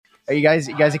Are you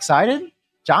guys excited?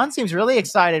 John seems really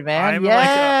excited, man.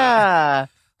 Yeah.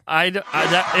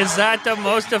 Is that the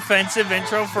most offensive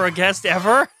intro for a guest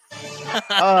ever?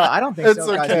 I don't think so,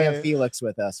 guys. We okay. have Felix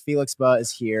with us. Felix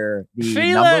is here, the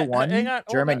Felix- number one hang on,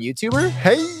 hold German on. YouTuber.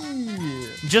 Hey,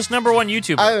 Just number one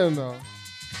YouTuber. I don't know.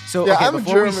 So Yeah, okay, I'm a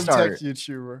before we German start, tech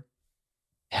YouTuber.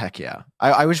 heck yeah,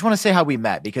 I just want to say how we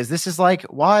met, because this is like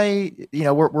why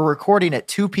we're recording at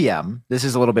 2 p.m. This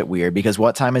is a little bit weird because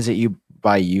what time is it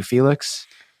by you, Felix?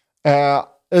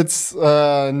 It's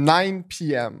 9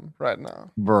 p.m. right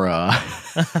now. Bruh.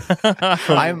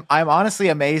 I'm honestly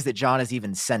amazed that John is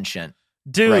even sentient.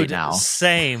 Dude, right now.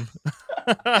 Same.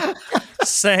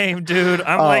 Same, dude.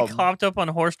 I'm like hopped up on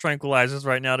horse tranquilizers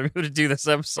right now to be able to do this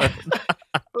episode.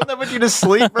 Will never do to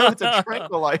sleep, bro. It's a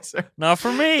tranquilizer. Not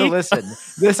for me. So listen,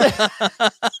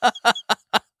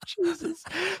 Jesus.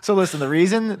 So listen, the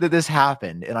reason that this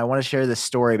happened, and I want to share this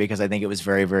story because I think it was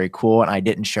very, very cool, and I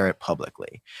didn't share it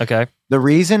publicly. Okay. The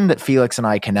reason that Felix and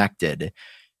I connected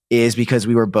is because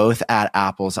we were both at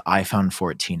Apple's iPhone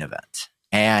 14 event.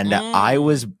 And I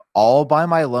was all by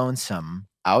my lonesome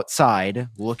outside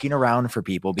looking around for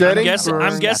people. Getting I'm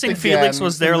guessing burned Felix again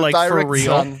was there in the like for direct real.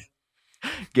 sun.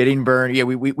 Getting burned. Yeah,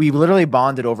 we literally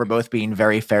bonded over both being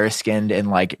very fair-skinned and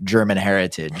like German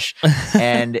heritage.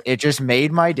 And it just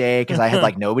made my day because I had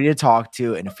like nobody to talk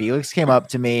to. And Felix came up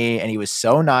to me and he was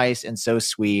so nice and so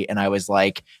sweet. And I was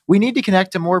like, we need to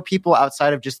connect to more people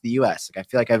outside of just the US. Like I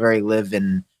feel like I live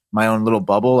in my own little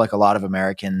bubble, like a lot of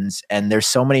Americans. And there's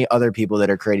so many other people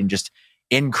that are creating just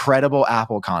incredible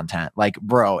Apple content. Like,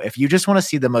 bro, if you just want to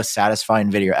see the most satisfying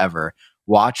video ever,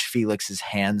 watch Felix's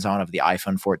hands-on of the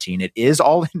iPhone 14. It is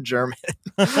all in German.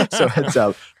 So heads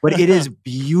up. But it is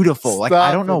beautiful. Like,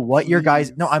 I don't know what your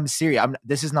guys... No, I'm serious.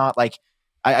 This is not like...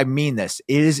 I mean this.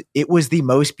 It was the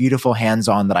most beautiful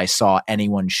hands-on that I saw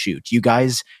anyone shoot. You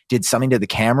guys did something to the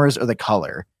cameras or the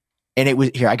color. And it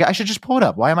was... Here, I should just pull it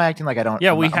up. Why am I acting like I don't...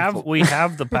 Yeah, we have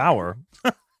the power.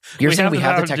 You're saying we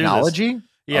have power the to do technology?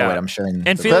 Yeah. Oh, wait, I'm sharing...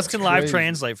 And Felix That's can live crazy.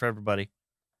 translate for everybody.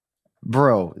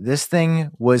 Bro, this thing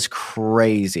was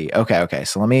crazy.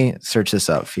 So let me search this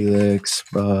up. Felix.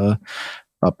 There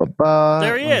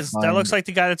he Let's is. That find- looks like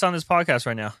the guy that's on this podcast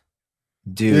right now.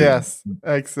 Dude. Yes,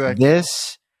 exactly.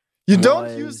 This You don't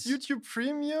was- use YouTube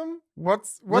Premium?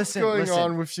 What's Listen, going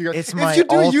on with you guys? it's If my you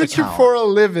do alt YouTube account. for a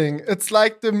living, it's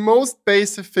like the most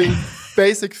basic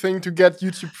thing to get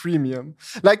YouTube Premium.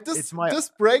 Like It's my-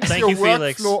 this breaks Thank your you,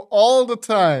 Felix. workflow all the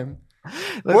time.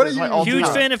 What are it's you my alt Huge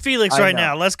account. fan of Felix I right know.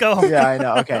 now. Let's go. Yeah, I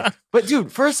know. Okay. But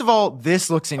dude, first of all, this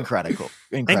looks incredible.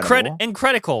 Incredible.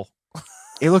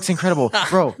 It looks incredible.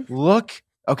 Bro, look.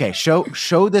 Okay,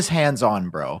 show this hands-on,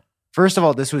 bro. First of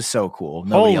all, this was so cool.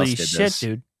 Nobody Holy else did shit, this.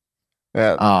 dude.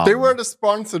 Yeah, they were the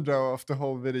sponsor though of the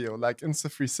whole video. Like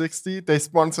Insta360, they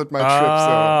sponsored my trip. So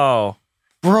Oh.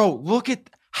 Bro, look at...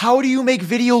 How do you make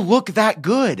video look that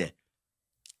good?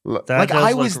 That Like, does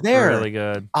I look was there. really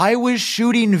good. I was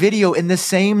shooting video in the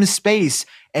same space,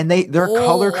 and their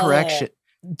color correction.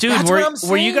 Dude, That's what I'm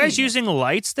were you guys saying. using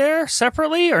lights there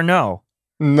separately or no?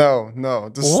 no,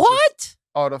 this is just What?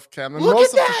 out of cam. And Look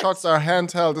most at of the that! shots are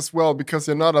handheld as well because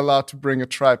you're not allowed to bring a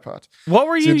tripod. What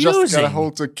were So you you just using? gotta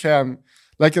hold the cam,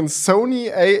 like in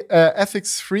Sony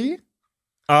FX3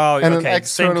 Oh, and okay. an Same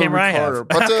external camera I recorder. have.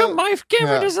 But How come my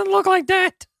camera yeah. doesn't look like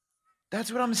that?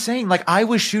 That's what I'm saying. Like, I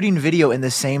was shooting video in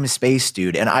the same space,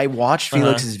 dude, and I watched Uh-huh.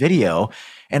 Felix's video,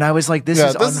 and I was like, this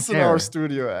is this is in unfair. our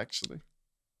studio actually,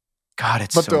 God,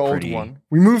 it's but so the old pretty. one.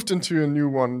 We moved into a new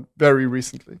one very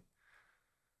recently.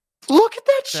 Look at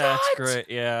that shot. That's great.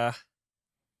 Yeah.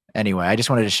 Anyway, I just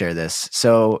wanted to share this.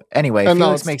 So anyway, And now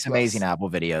Felix it's makes plus. amazing Apple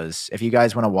videos. If you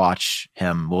guys want to watch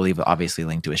him, we'll leave obviously a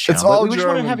link to his channel. It's but all we just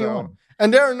wanted to German have you though. on.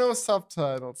 And there are no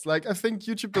subtitles. Like I think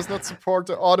YouTube does not support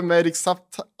the automatic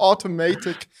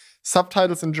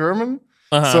subtitles in German.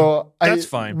 Uh-huh. So That's I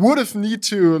fine. would have need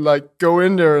to like go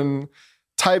in there and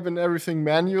type in everything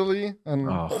manually. And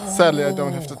Oh. sadly, I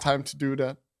don't have the time to do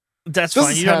that. That's This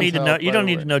fine. is You don't need to handheld, know. You by don't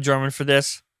the need way. to know German for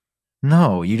this.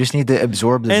 No, you just need to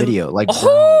absorb the And- video. Like,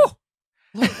 Oh,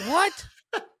 look, what?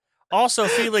 Also,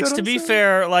 Felix, what to I'm be saying.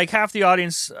 fair, like half of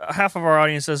our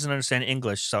audience doesn't understand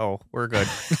English, so we're good.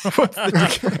 what's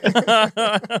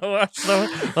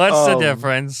the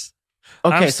difference?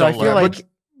 okay, I'm so I still feel learning. like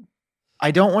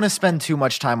I don't want to spend too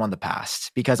much time on the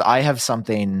past because I have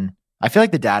something. I feel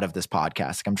like the dad of this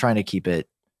podcast. Like, I'm trying to keep it.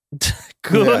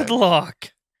 Good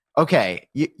luck. Okay,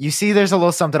 you see, there's a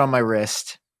little something on my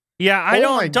wrist. Yeah, I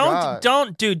Oh my don't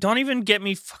God. don't even get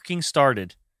me fucking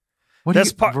started. What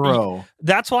That's bro?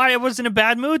 That's why I was in a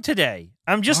bad mood today.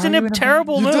 I'm just in a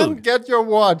terrible mood. mood. You didn't get your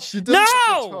watch. You didn't get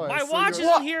your toy, my watch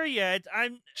isn't here yet.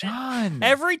 John.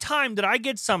 Every time that I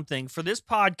get something for this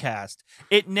podcast,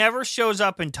 it never shows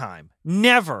up in time.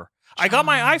 Never. John. I got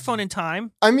my iPhone in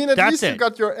time. I mean, at least you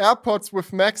got your AirPods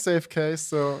with MagSafe case,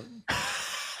 so...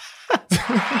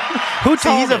 Who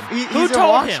told him? Who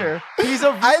told him?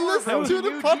 I listened to the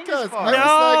podcast.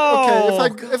 I was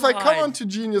like, okay, if I come onto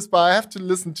Genius Bar, I have to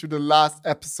listen to the last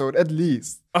episode at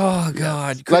least. Oh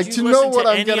God! Yes. Like to know what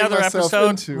I'm getting myself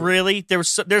into. Really? There's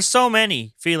so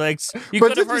many, Felix. You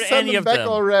could have heard any of them. But did you send them back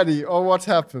already, or what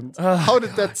happened? How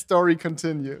did that story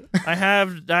continue?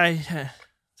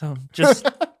 Just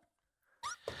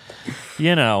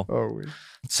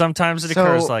sometimes it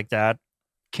occurs like that.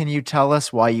 Can you tell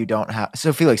us why you don't have...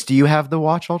 So, Felix, do you have the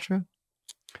Watch Ultra?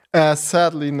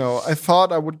 Sadly, no. I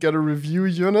thought I would get a review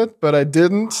unit, but I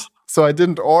didn't. So I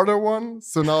didn't order one.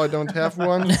 So now I don't have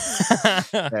one.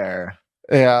 There.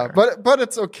 Yeah, but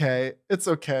it's okay. It's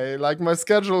okay. Like, my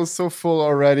schedule is so full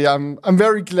already. I'm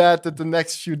very glad that the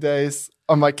next few days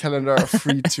on my calendar are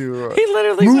free to he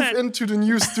literally move into the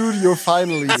new studio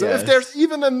finally. So if there's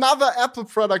even another Apple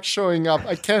product showing up,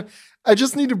 I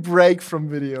just need a break from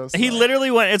videos. He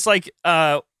literally went, it's like,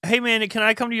 hey man, can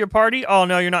I come to your party? Oh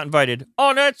no, you're not invited.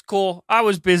 Oh, that's cool. I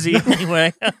was busy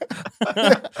anyway.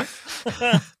 I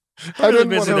didn't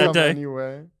want to come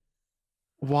anyway.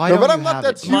 Why? No, but I'm not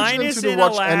that huge Mine into the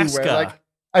watch Alaska. anyway. Like,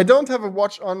 I don't have a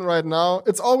watch on right now.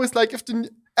 It's always like if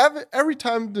every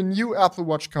time the new Apple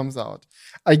Watch comes out,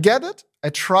 I get it, I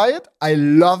try it, I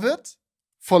love it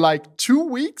for like 2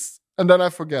 weeks. And then I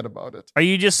forget about it. Are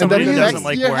you just somebody who doesn't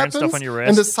like wearing stuff on your wrist?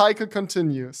 And the cycle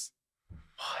continues.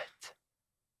 What?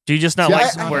 Do you just not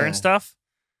like wearing stuff?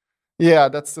 Yeah,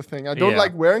 that's the thing. I don't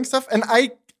like wearing stuff. And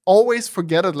I always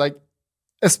forget it. Like,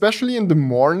 especially in the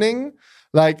morning.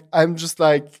 Like, I'm just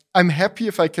like, I'm happy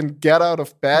if I can get out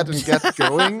of bed and get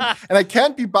going. And I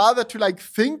can't be bothered to like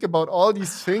think about all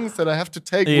these things that I have to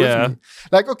take with me.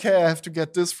 Like, okay, I have to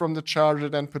get this from the charger,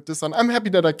 then put this on. I'm happy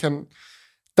that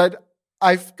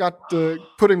I've got the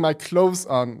putting my clothes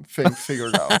on thing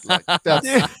figured out. Like,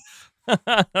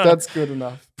 that's good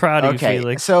enough. Proud of you,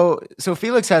 Felix. So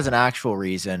Felix has an actual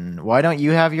reason. Why don't you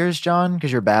have yours, John?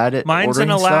 Because you're bad at Mine's in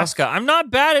Alaska. Stuff? I'm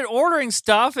not bad at ordering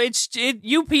stuff.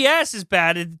 UPS is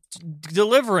bad at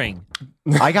delivering.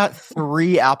 I got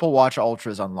 3 Apple Watch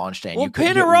Ultras on launch day. Well,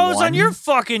 pin a rose on your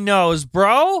fucking nose,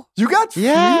 bro. You got 3?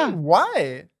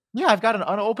 Why? Yeah, I've got an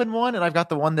unopened one, and I've got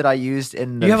the one that I used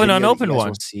in the You have an unopened one?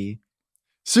 We'll see.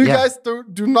 So you guys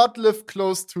do not live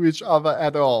close to each other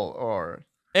at all, or?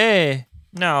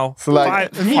 No. So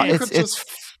like, it's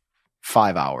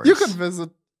 5 hours.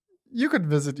 You could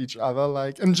visit each other,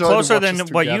 like enjoy closer the watches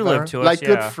than what you live to us, like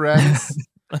good friends.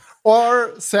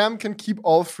 Or Sam can keep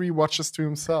all 3 watches to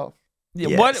himself.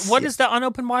 Yes, what is the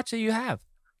unopened watch that you have?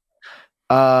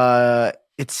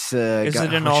 It's is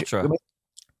it an Ultra?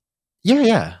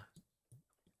 Yeah.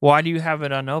 Why do you have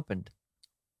it unopened?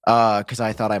 Because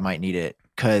I thought I might need it.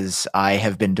 Because I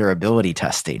have been durability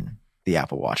testing the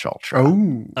Apple Watch Ultra.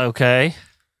 Oh, okay.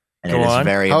 And it is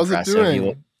very How's impressive. It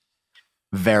doing?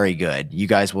 Very good. You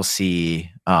guys will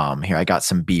see. Here, I got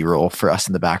some B-roll for us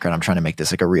in the background. I'm trying to make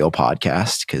this like a real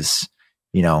podcast because,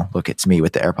 look, it's me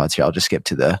with the AirPods here. I'll just skip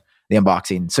to the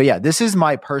unboxing. So yeah, this is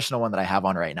my personal one that I have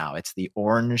on right now. It's the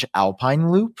orange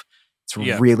Alpine Loop. It's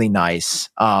really nice.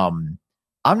 I'm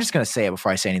just going to say it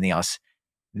before I say anything else.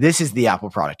 This is the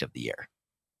Apple product of the year.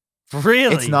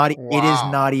 Really? It's not. Wow. It is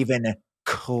not even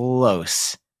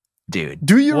close, dude.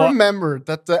 Do you remember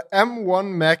that the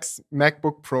M1 Max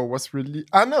MacBook Pro was released?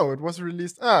 No, it was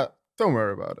released. Don't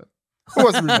worry about it. It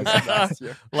was released last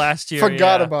year. Last year,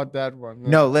 forgot about that one.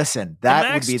 No, listen,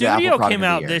 that would be the Apple product came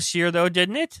out this year, though,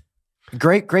 didn't it?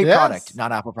 Great product,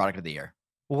 not Apple product of the year.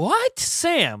 What,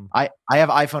 Sam? I have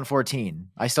iPhone 14.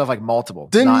 I still have like multiple.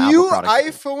 The new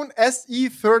iPhone SE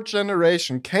 3rd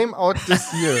generation came out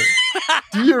this year.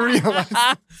 Do you realize?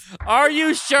 Are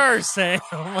you sure, Sam?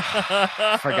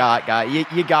 Forgot, guy.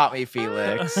 You got me,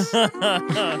 Felix.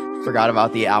 Forgot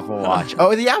about the Apple Watch.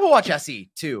 Oh, the Apple Watch SE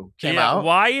too came out.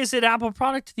 Why is it Apple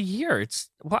product of the year? It's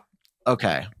what?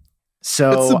 Okay,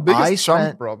 so it's the biggest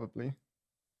jump, probably.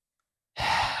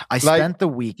 I spent the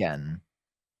weekend.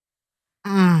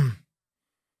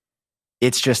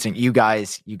 It's just you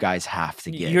guys have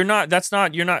to get. You're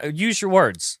not. Use your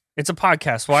words. It's a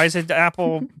podcast. Why is it the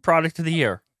Apple product of the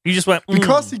year? You just went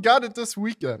because he got it this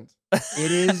weekend.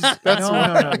 It is.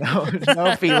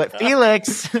 No,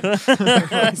 Felix.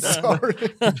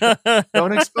 Sorry.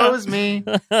 Don't expose me,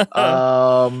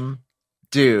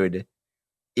 dude.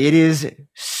 It is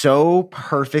so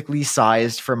perfectly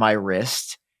sized for my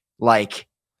wrist. Like,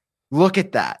 look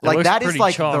at that. It Like looks that is pretty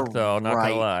like chalk, though, not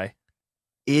gonna lie.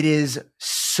 It is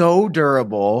so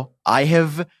durable. I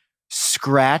have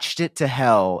scratched it to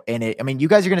hell. And I mean, you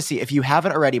guys are going to see, if you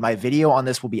haven't already, my video on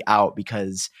this will be out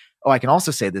because, I can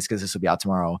also say this because this will be out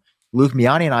tomorrow. Luke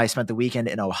Miani and I spent the weekend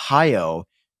in Ohio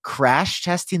crash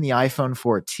testing the iPhone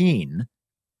 14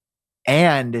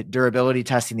 and durability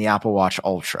testing the Apple Watch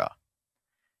Ultra.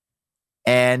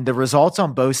 And the results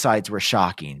on both sides were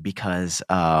shocking because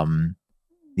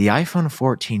the iPhone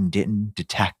 14 didn't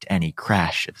detect any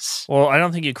crashes. Well, I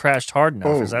don't think you crashed hard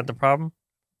enough. Is that the problem?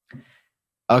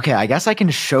 Okay, I guess I can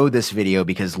show this video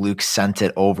because Luke sent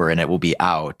it over and it will be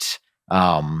out.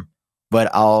 But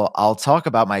I'll talk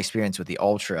about my experience with the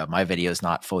Ultra. My video is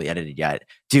not fully edited yet.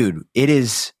 Dude, it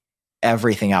is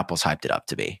everything Apple's hyped it up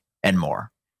to be and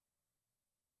more.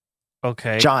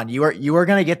 Okay. John, you are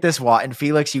going to get this watch. And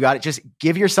Felix, you got it. Just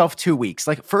give yourself 2 weeks.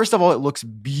 Like, first of all, it looks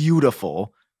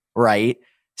beautiful, right?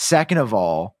 Second of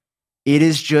all, it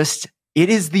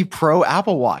is the pro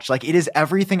Apple Watch. Like, it is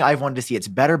everything I've wanted to see. It's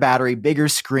better battery, bigger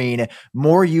screen,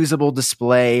 more usable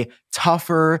display,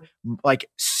 tougher, like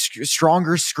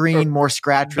stronger screen, more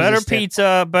scratch better resistant.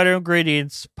 pizza, better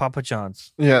ingredients. Papa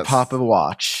John's. Yes. Papa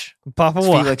Watch. Papa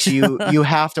Watch. Felix, you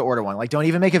have to order one. Like, don't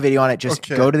even make a video on it. Just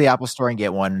go to the Apple Store and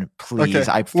get one, please.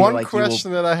 Okay. I feel one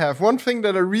question that I have. One thing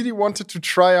that I really wanted to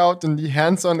try out in the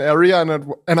hands-on area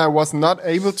and I was not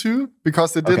able to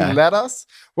because they didn't let us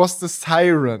was the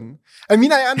siren. I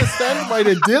mean, I understand why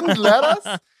they didn't let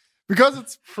us because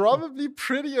it's probably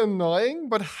pretty annoying,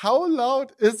 but how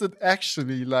loud is it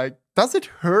actually? Like, does it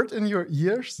hurt in your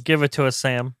ears? Give it to us,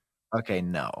 Sam. Okay,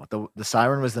 no. The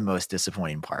siren was the most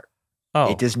disappointing part. Oh.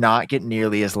 It does not get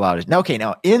nearly as loud as... Okay,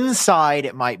 now, inside,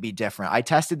 it might be different. I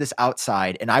tested this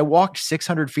outside, and I walked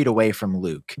 600 feet away from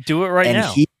Luke. Do it right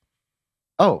now.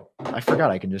 I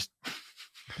forgot I can just...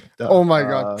 Oh my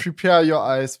God. Prepare your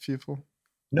eyes, people.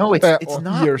 No, it's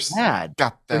not ears. bad.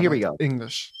 God damn here we go.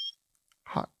 English.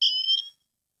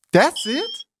 That's it?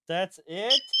 That's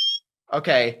it?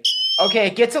 Okay,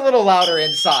 it gets a little louder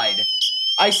inside.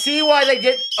 I see why they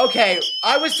did... Okay,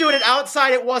 I was doing it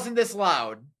outside. It wasn't this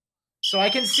loud. So I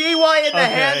can see why in the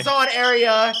hands-on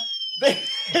area they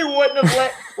wouldn't have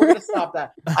let... We're going to stop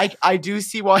that. I do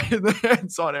see why in the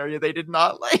hands-on area they did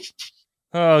not like...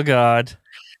 Oh, God.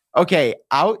 Okay,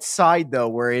 outside, though,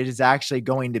 where it is actually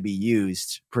going to be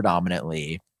used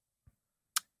predominantly,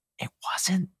 it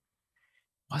wasn't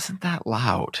that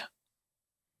loud.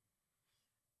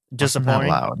 Disappointing.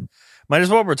 Wasn't that loud. Might as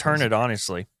well return it,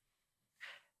 honestly.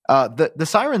 The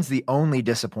siren's the only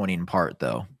disappointing part,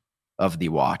 though, of the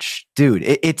watch. Dude,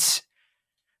 it's...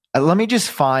 let me just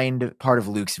find part of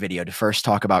Luke's video to first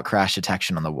talk about crash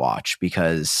detection on the watch,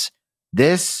 because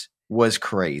this was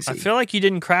crazy. I feel like you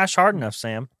didn't crash hard enough,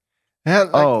 Sam. Yeah,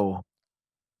 like,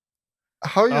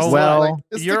 how you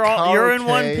you're in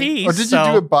one piece. Or did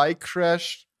you do a bike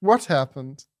crash? What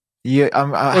happened? Yeah,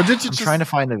 or did you I'm trying to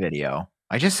find the video.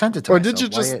 I just sent it to myself. Or did you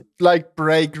just like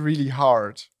brake really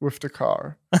hard with the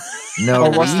car? No.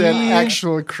 Or was there an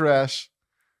actual crash?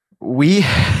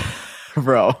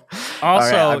 Bro.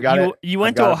 Also, right, you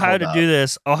went to Ohio to do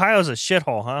this. Ohio's a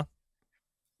shithole, huh?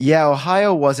 Yeah,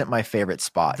 Ohio wasn't my favorite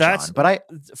spot, John. But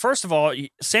first of all,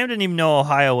 Sam didn't even know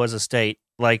Ohio was a state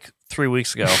like 3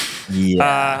 weeks ago.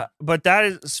 Yeah. But that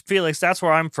is, Felix, that's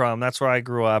where I'm from. That's where I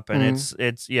grew up. And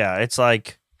it's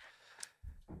like,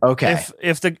 okay.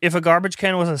 If a garbage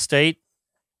can was a state,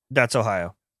 that's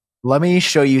Ohio. Let me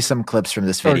show you some clips from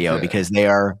this video because they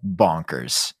are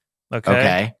bonkers.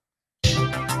 Okay.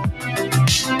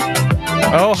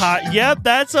 Yep,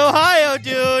 that's Ohio,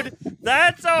 dude.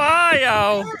 That's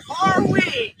Ohio. Where are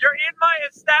we? You're in my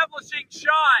establishing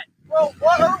shot. Bro,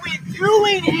 what are we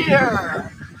doing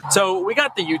here? So we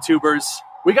got the YouTubers.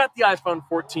 We got the iPhone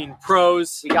 14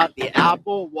 Pros. We got the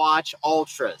Apple Watch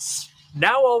Ultras.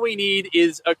 Now all we need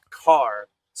is a car.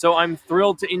 So I'm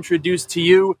thrilled to introduce to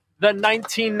you the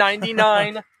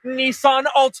 1999 Nissan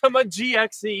Altima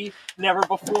GXE. Never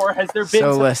before has there been...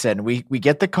 So listen, we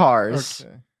get the cars.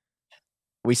 Okay.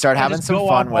 We start having some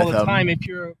fun with them. Time if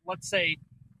you're, let's say...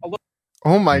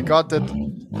 Oh my God, that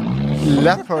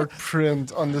leopard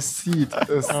print on the seat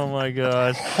is oh my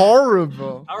God,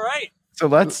 horrible. All right. So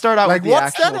let's start out with the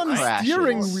what's actual that on crashes. the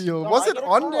steering wheel? Was it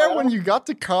on there when you got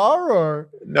the car, or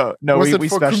no? We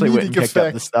specially went and picked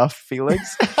up the stuff,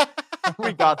 Felix.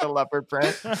 We got the leopard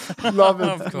print. Love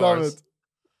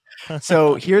it.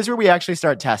 So here's where we actually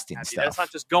start testing stuff. That's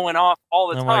not just going off all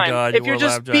the time. My God, if you're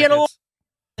just being a little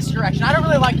this direction, I don't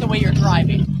really like the way you're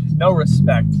driving. No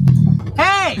respect.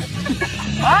 Hey!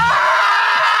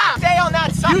 Ah! Stay on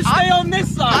that side. You stay on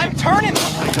this side. I'm turning.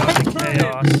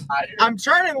 chaos. I'm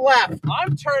turning left.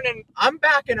 I'm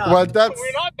backing up. Well,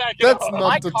 We're not backing that's up. My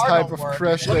not the car type don't of work.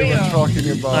 crash Let they me, were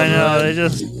talking about. I know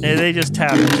right? they just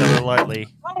tap each other lightly.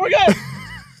 Oh, we're good.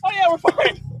 Oh yeah, we're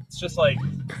fine. It's just like,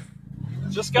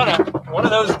 just gotta one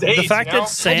of those days. The fact you know? that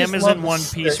Sam is love in one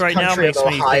this piece right now country of makes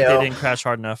me think Ohio. they didn't crash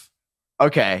hard enough.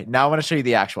 Okay, now I want to show you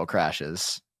the actual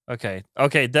crashes. Okay,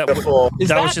 that Beautiful.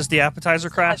 that was just the appetizer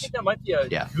I crash. think that might be a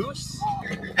Yeah. goose.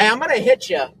 Hey, I'm gonna hit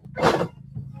you.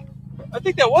 I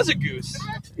think that was a goose.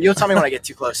 You'll tell me when I get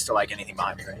too close to like anything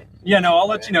behind me, right? Yeah, no, I'll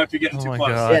let you know if you're getting Oh too my close.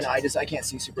 God. Yeah, no, I can't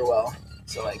see super well.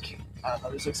 So like, I don't know.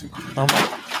 There's like some. Oh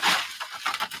my.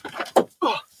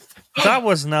 That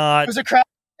was not. There's a crash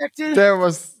detected. There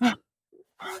was.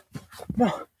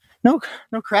 No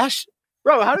crash.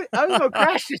 Bro, how did no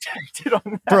crash detected on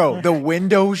that? Bro, the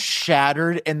window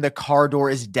shattered and the car door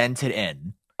is dented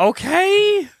in.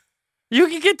 Okay. You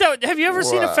can get that. Have you ever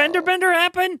seen a Wow. fender bender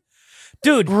happen?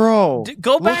 Dude, Bro,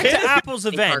 go back look to at- Apple's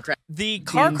Car event. crash. The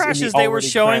car Teens in crashes the they were already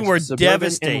showing were crashed Suburban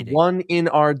devastating. And one in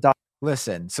our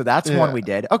listen, so that's Yeah. one we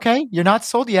did. Okay, you're not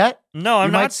sold yet. No, I'm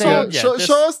You might not say- sold Yeah, yet. This-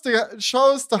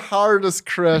 show us the hardest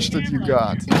crash that you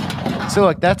got. So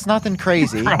look, that's nothing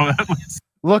crazy. Bro, that was-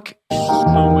 Look,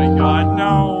 oh my god,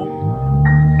 no.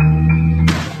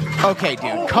 okay,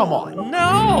 dude, come on.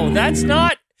 No, that's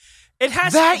not. It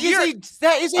has. That you're-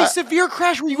 is a severe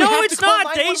crash where you would no, have it's to call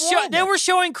not. 911. They were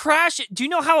showing crash. Do you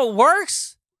know how it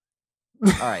works?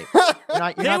 All right. You're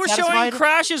not They were showing satisfied?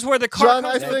 crashes where the car John,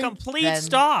 comes I to a think complete then-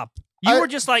 stop. You I- were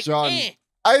just like, John, eh.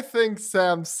 I think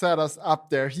Sam set us up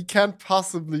there. He can't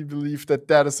possibly believe that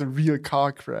that is a real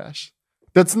car crash.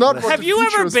 That's not what Have the you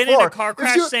feature ever is been for. in a car If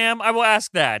crash, you- Sam? I will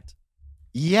ask that.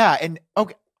 Yeah, and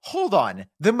okay, hold on.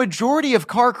 The majority of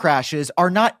car crashes are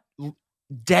not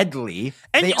deadly.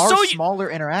 And they so are you- smaller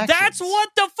interactions. That's what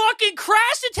the fucking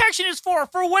crash detection is for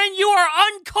when you are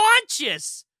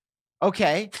unconscious.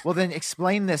 Okay, well then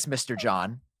explain this, Mr.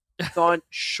 John. thought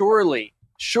surely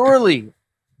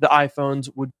the iPhones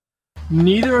would.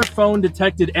 Neither phone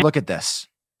detected Look at this.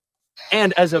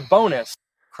 And as a bonus,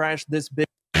 crash this big.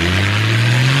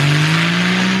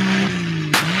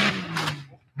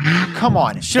 Come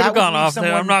on. Should have that would gone leave off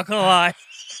there. I'm not gonna lie.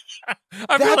 I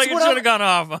feel That's like it what should have gone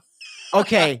off.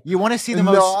 Okay, you want to see the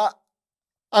No, most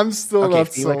I'm still Okay, not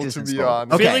Felix sold, to isn't be sold.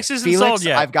 honest. Okay, Felix isn't sold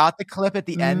yet. I've got the clip at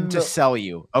the end No. to sell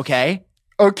you. Okay.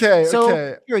 Okay, So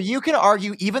okay. here, you can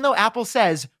argue, even though Apple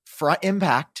says front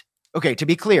impact. Okay, to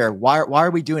be clear, why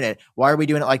are we doing it? Why are we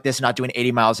doing it like this, not doing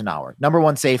 80 miles an hour? Number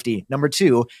one, safety. Number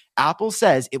two, Apple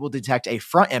says it will detect a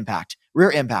front impact,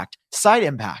 rear impact, side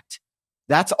impact.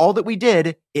 That's all that we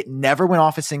did. It never went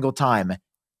off a single time.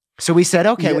 So we said,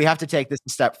 okay, Yeah. we have to take this a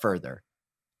step further.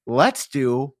 Let's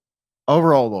do a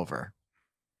rollover.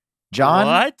 John,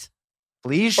 What?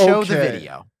 please show the Okay.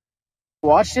 video.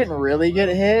 Watch didn't really get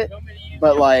hit,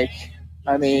 but like,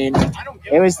 I mean,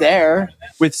 it was there.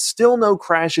 With still no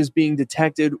crashes being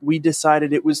detected, we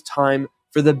decided it was time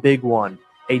for the big one,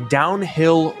 a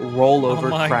downhill rollover Oh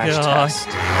my crash God. test.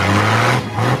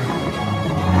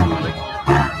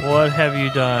 What have you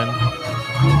done?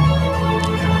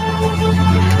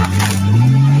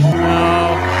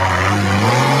 No.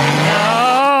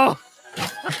 No.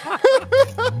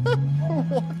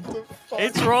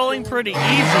 It's rolling pretty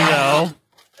easy though.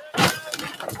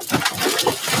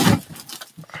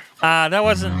 That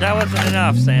wasn't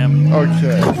enough, Sam.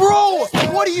 Okay. Bro,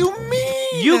 what do you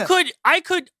mean?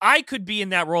 I could be in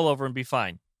that rollover and be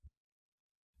fine.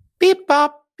 Beep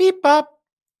bop, beep bop.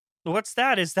 What's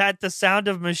that? Is that the sound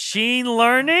of machine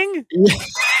learning?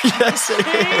 Yes, it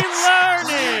Machine is.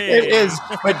 learning. It is.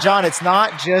 But John, it's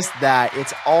not just that.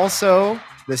 It's also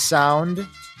the sound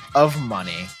of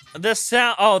money. The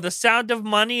sound of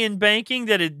money in banking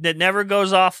that never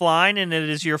goes offline and it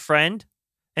is your friend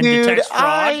and Dude, detects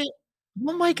fraud.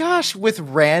 oh my gosh, with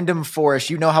Random Forest,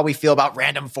 you know how we feel about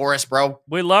Random Forest, bro.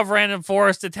 We love Random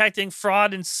Forest detecting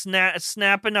fraud and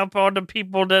snapping up all the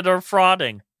people that are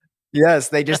frauding. Yes,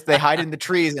 they hide in the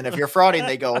trees, and if you're frauding,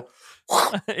 they go.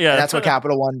 Yeah, That's what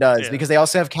Capital One does, Yeah. because they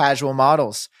also have casual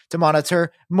models to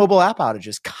monitor mobile app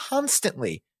outages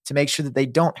constantly to make sure that they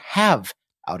don't have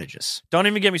outages. Don't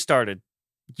even get me started.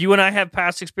 You and I have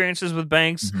past experiences with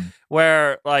banks Mhm.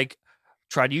 where, like,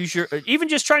 trying to use your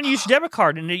debit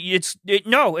card, and it's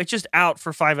just out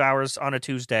for 5 hours on a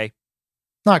Tuesday.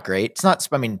 Not great. It's not.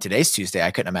 I mean, today's Tuesday.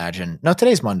 I couldn't imagine. No,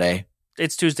 today's Monday.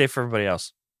 It's Tuesday for everybody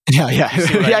else. Yeah, yeah, You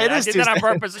see what I yeah. did? It I is did Tuesday. that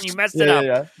on purpose, and you messed it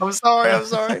up. I'm sorry. I'm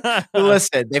sorry. But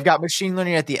listen, they've got machine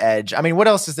learning at the edge. I mean, what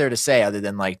else is there to say other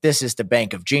than like this is the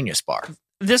Bank of Genius bar?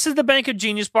 This is the Bank of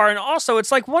Genius bar, and also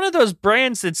it's like one of those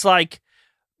brands that's like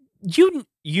you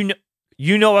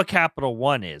you know what Capital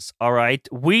One is, all right?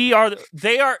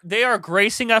 They are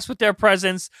gracing us with their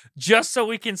presence just so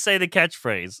we can say the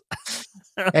catchphrase.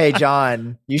 Hey,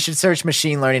 John, you should search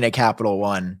machine learning at Capital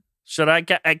One. Should I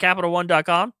at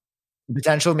CapitalOne.com? The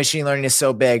potential of machine learning is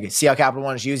so big. See how Capital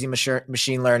One is using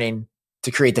machine learning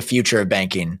to create the future of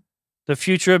banking. The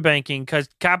future of banking, because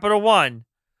Capital One.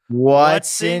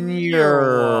 What's in your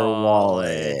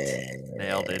wallet?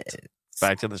 Nailed it.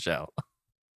 Back to the show.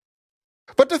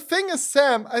 But the thing is,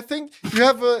 Sam, I think you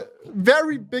have a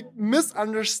very big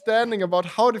misunderstanding about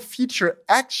how the feature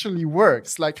actually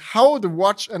works, like how the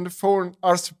watch and the phone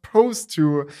are supposed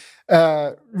to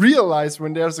realize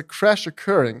when there's a crash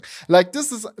occurring. Like,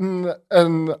 this is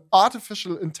an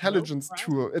artificial intelligence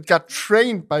tool. It got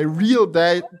trained by real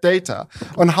data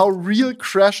on how real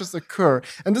crashes occur.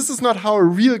 And this is not how a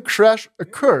real crash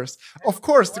occurs. Of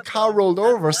course, the car rolled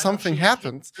over, something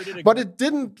happened, but it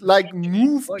didn't like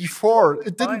move before.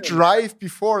 It didn't drive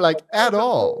before, like, at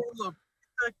all.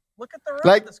 Look at the road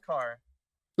Like- of this car.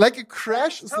 Like, a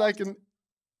crash is like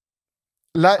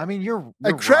I mean, you're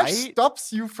a crash right.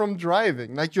 stops you from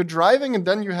driving. Like, you're driving and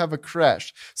then you have a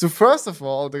crash. So first of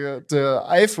all, the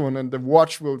iPhone and the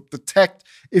watch will detect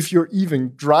if you're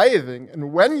even driving,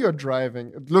 and when you're driving,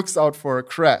 it looks out for a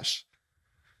crash.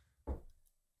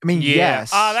 I mean,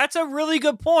 yes. That's a really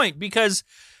good point, because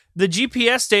the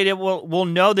GPS data will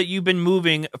know that you've been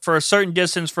moving for a certain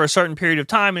distance for a certain period of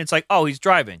time, and it's like, oh, he's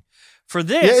driving. For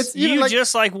this, it's even you like-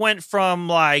 just like went from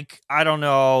like, I don't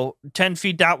know, 10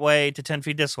 feet that way to 10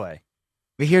 feet this way.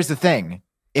 But here's the thing: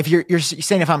 if you're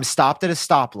saying if I'm stopped at a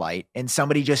stoplight and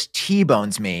somebody just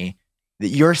T-bones me, that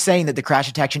you're saying that the crash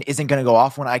detection isn't going to go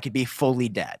off when I could be fully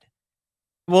dead.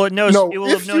 Well, it knows. No, It will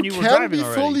have if known you you were can driving be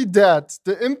already. fully dead,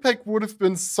 the impact would have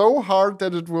been so hard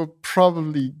that it will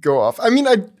probably go off. I mean,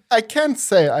 I can't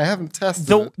say. I haven't tested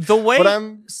it. The way But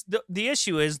I'm the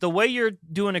issue is the way you're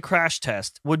doing a crash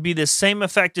test would be the same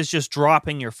effect as just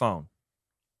dropping your phone.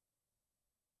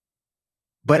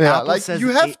 But Yeah, Apple like, says you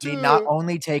they, have they to- not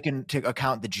only take into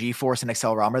account the G-force and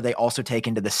accelerometer, they also take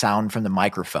into the sound from the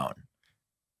microphone.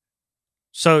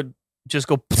 So just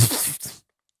go.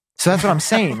 So that's what I'm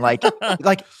saying. Like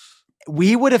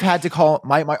we would have had to call.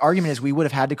 My argument is we would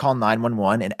have had to call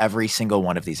 911 in every single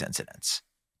one of these incidents.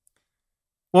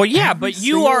 Well, yeah, Every but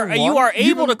you single are one? able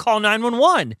to Even- call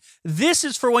 911. This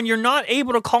is for when you're not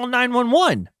able to call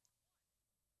 911.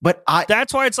 But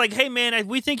That's why it's like, hey man,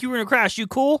 we think you were in a crash. You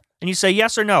cool? And you say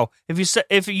yes or no.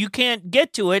 If you can't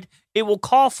get to it, it will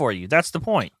call for you. That's the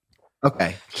point.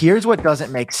 okay. Here's what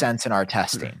doesn't make sense in our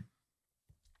testing.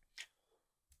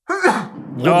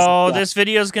 Oh, this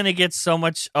video is gonna get so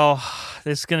much. Oh,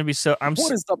 this is gonna be so. What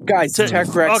is up, guys? So-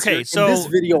 Tech Rex okay, here. so in this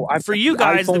video, I've for got you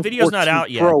guys, the iPhone video's not 14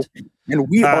 out yet. Pro, and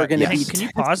we are going to Can be you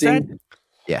pause that? testing-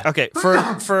 Yeah. Okay,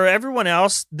 for everyone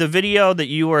else, the video that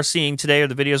you are seeing today, or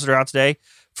the videos that are out today,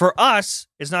 for us,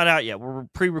 is not out yet. We're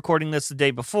pre-recording this the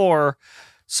day before,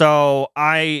 so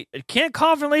I can't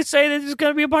confidently say that there's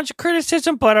going to be a bunch of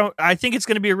criticism, but I think it's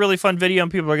going to be a really fun video,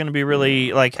 and people are going to be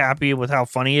really like happy with how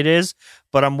funny it is.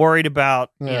 But I'm worried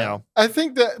about I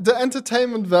think the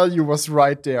entertainment value was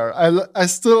right there. I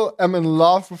still am in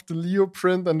love with the Leo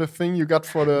print and the thing you got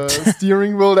for the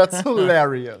steering wheel. That's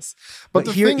hilarious. But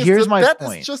the thing is here's that my that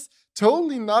point. is just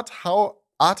totally not how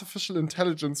artificial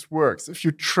intelligence works. If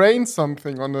you train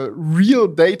something on a real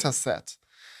data set,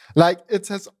 like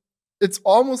it's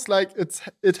almost like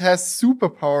it has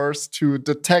superpowers to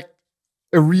detect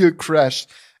a real crash,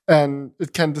 and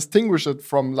it can distinguish it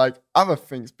from like other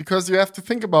things, because you have to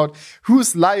think about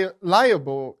who's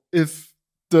liable if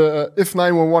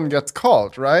 911 gets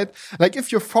called, right? Like,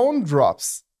 if your phone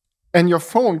drops and your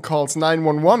phone calls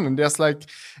 911 and there's like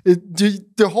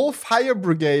the whole fire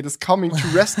brigade is coming to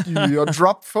rescue your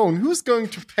dropped phone, who's going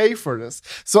to pay for this?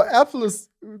 So Apple is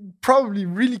probably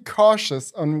really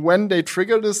cautious on when they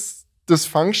trigger this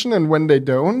function and when they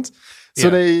don't. So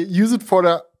they use it for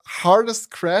the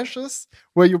hardest crashes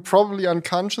where you're probably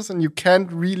unconscious and you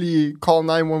can't really call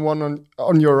 911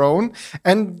 on your own.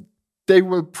 And they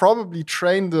will probably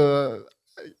train the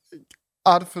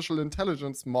artificial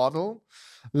intelligence model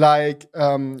like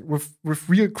with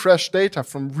real crash data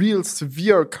from real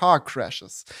severe car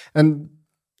crashes. And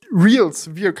real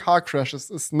severe car crashes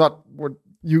is not what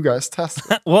you guys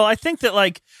tested. Well, I think that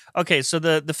like, okay, so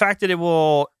the fact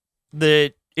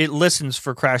that it listens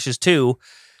for crashes too,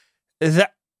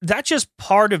 that's just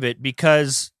part of it,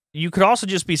 because you could also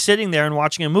just be sitting there and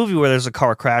watching a movie where there's a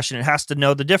car crash and it has to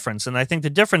know the difference. And I think the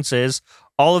difference is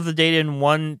all of the data in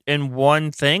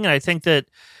one thing. And I think that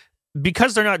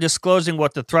because they're not disclosing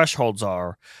what the thresholds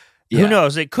are, who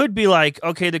knows? It could be like,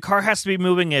 okay, the car has to be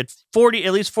moving at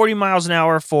least 40 miles an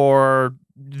hour for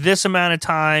this amount of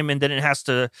time, and then it has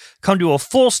to come to a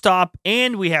full stop,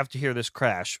 and we have to hear this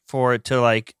crash for it to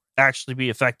like actually be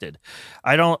affected.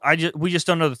 We just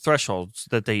don't know the thresholds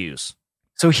that they use.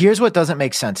 So here's what doesn't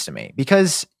make sense to me,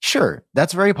 because sure,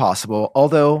 that's very possible.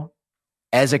 Although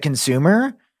as a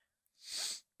consumer,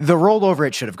 the rollover,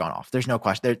 it should have gone off. There's no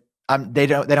question. They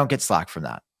don't get slack from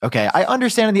that. Okay. I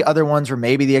understand the other ones were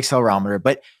maybe the accelerometer,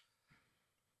 but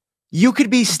you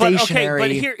could be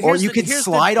stationary or you could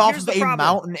slide off of a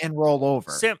mountain and roll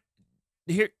over. Sam,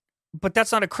 but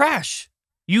that's not a crash.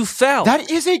 You fell.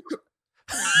 That is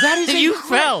you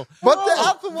fell. But the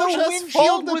Apple Watch has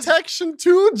fall detection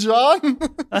too, John.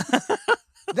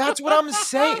 That's what I'm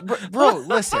saying. Bro,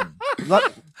 listen.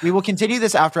 We will continue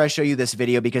this after I show you this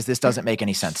video because this doesn't make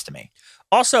any sense to me.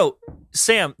 Also,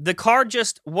 Sam,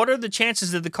 what are the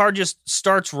chances that the car just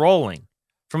starts rolling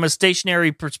from a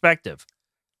stationary perspective?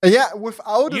 Yeah,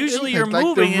 without usually impact, you're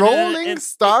moving. The rolling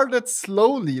started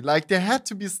slowly. Like there had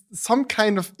to be some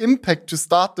kind of impact to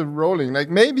start the rolling. Like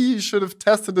maybe you should have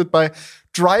tested it by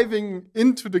driving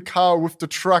into the car with the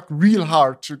truck real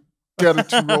hard to get it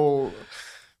to roll.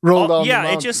 Down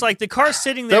yeah, it's just like the car's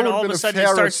sitting there, and all of a sudden it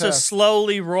starts to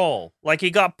slowly roll. Like it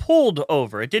got pulled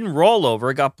over. It didn't roll over.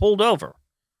 It got pulled over.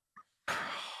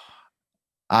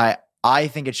 I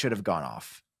think it should have gone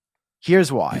off.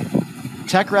 Here's why.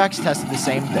 TechRax tested the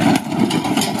same thing.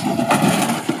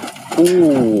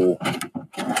 Ooh.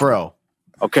 Bro.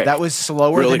 Okay. That was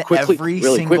slower than every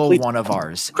single one of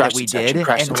ours that we did,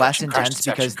 and less intense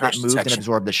because it moved and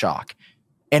absorbed the shock.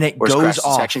 And it goes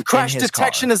off. Crash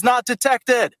detection is not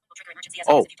detected.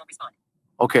 Oh.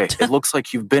 Okay. It looks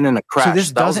like you've been in a crash. So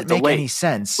this doesn't make any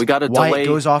sense. We got a delay it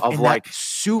goes off of in like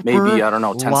super maybe, I don't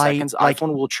know, 10 light, seconds. Like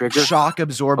iPhone will trigger shock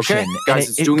absorption. Okay, guys,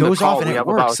 and it's doing goes the call. off and We it have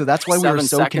works. about So that's why we were 7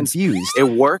 so seconds. confused. It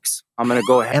works. I'm going to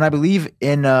go ahead. And I believe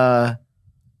in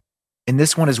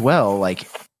this one as well, like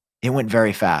it went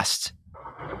very fast.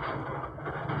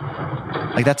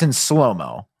 Like that's in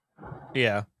slow-mo.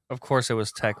 Yeah, of course it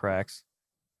was TechRax.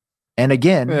 And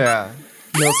again, yeah,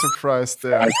 no surprise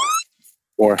there.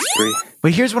 4, 3.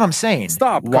 But here's what I'm saying.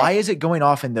 Stop. Why is it going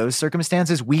off in those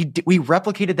circumstances? We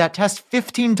replicated that test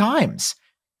 15 times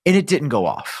and it didn't go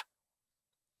off.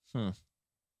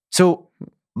 So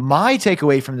my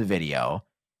takeaway from the video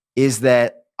is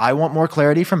that I want more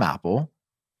clarity from Apple.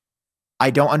 I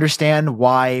don't understand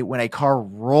why when a car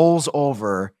rolls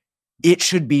over, it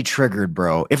should be triggered,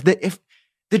 bro. If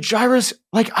the gyros,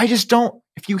 like I just don't,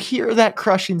 if you hear that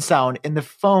crushing sound and the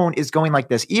phone is going like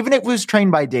this, even if it was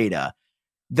trained by data,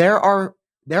 there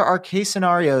are case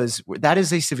scenarios where that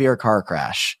is a severe car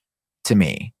crash to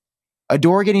me. A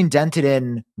door getting dented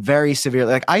in very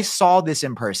severely. Like I saw this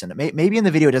in person. Maybe in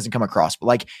the video it doesn't come across, but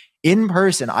like in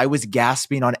person, I was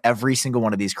gasping on every single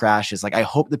one of these crashes. Like I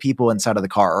hope the people inside of the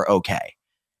car are okay.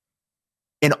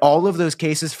 In all of those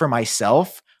cases for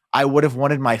myself, I would have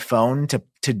wanted my phone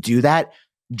to do that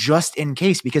just in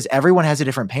case, because everyone has a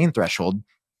different pain threshold.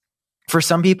 For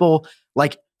some people,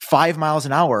 like 5 miles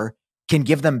an hour can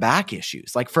give them back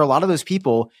issues. Like for a lot of those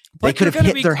people, they could have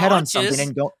hit their head on something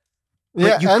and go.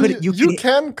 Yeah, you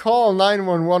can call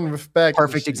 911 with back.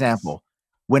 Perfect example.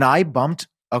 When I bumped,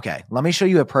 okay, let me show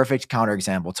you a perfect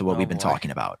counterexample to what we've been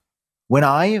talking about. When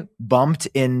I bumped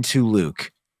into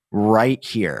Luke right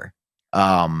here,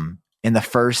 in the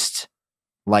first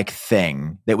like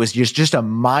thing that was just a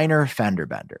minor fender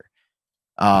bender.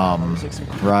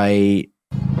 Right.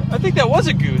 I think that was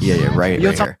a goose. Yeah, right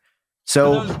here.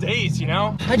 So those days, you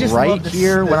know. I just right love this,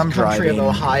 here when this I'm country driving. of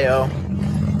Ohio.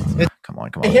 Come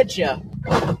on. It hit you.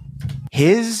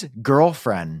 His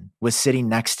girlfriend was sitting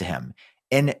next to him,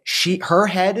 and her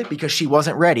head, because she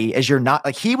wasn't ready, as you're not,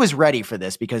 like he was ready for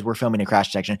this because we're filming a crash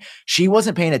detection. She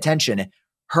wasn't paying attention.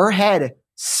 Her head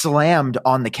slammed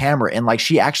on the camera, and like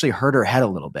she actually hurt her head a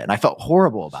little bit, and I felt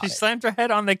horrible about it. She slammed her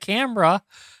head on the camera.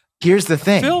 Here's the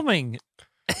thing. Filming.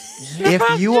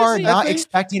 If you are not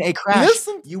expecting a crash,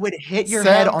 you would hit your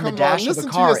head on the dash of the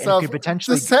car and could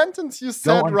potentially. The sentence you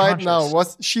said right now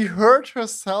was she hurt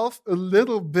herself a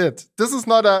little bit. This is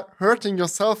not a hurting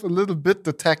yourself a little bit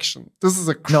detection. This is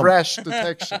a crash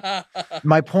detection.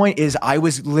 My point is, I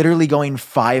was literally going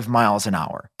 5 miles an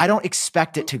hour. I don't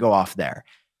expect it to go off there.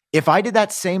 If I did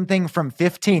that same thing from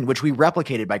 15, which we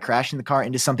replicated by crashing the car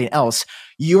into something else,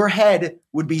 your head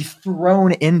would be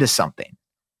thrown into something.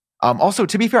 Also,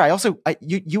 to be fair,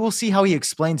 you will see how he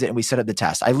explains it and we set up the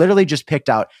test. I literally just picked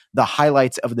out the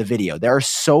highlights of the video. There are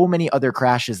so many other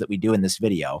crashes that we do in this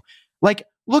video. Like,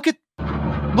 look at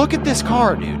this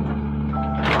car, dude.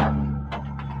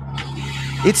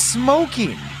 It's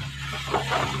smoking.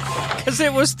 Because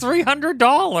it was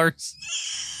 $300.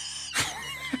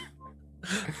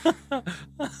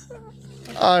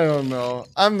 I don't know.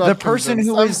 I'm not The person convinced.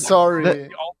 who I'm is- sorry. The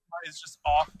Altima is just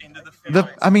off into the field.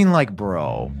 I mean, like,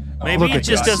 bro. Maybe Look it at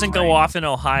just this. doesn't go off in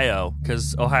Ohio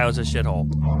because Ohio's a shithole.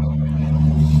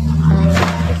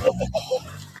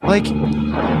 Like,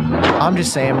 I'm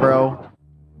just saying, bro.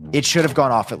 It should have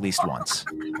gone off at least once.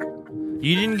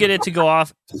 You didn't get it to go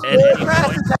off at any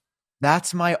point.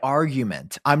 That's my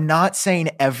argument. I'm not saying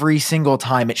every single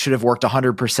time it should have worked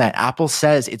 100%. Apple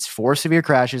says it's for severe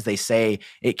crashes. They say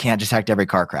it can't detect every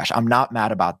car crash. I'm not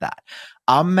mad about that.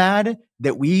 I'm mad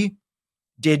that we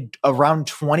did around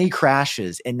 20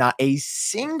 crashes and not a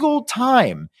single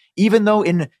time, even though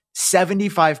in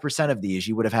 75% of these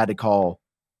you would have had to call.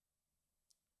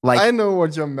 Like, I know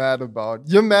what you're mad about.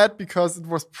 You're mad because it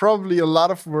was probably a lot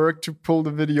of work to pull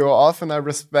the video off, and I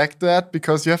respect that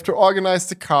because you have to organize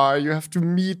the car, you have to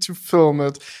meet to film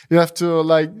it, you have to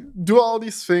like do all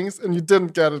these things, and you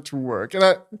didn't get it to work.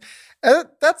 And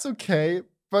that's okay,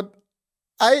 but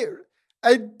I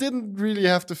didn't really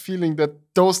have the feeling that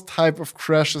those type of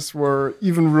crashes were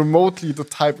even remotely the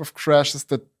type of crashes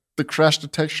that the crash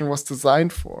detection was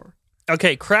designed for.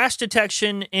 Okay, crash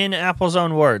detection in Apple's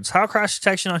own words. How crash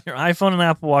detection on your iPhone and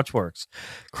Apple Watch works.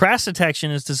 Crash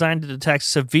detection is designed to detect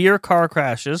severe car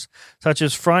crashes, such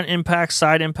as front impact,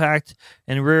 side impact,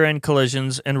 and rear end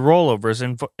collisions, and rollovers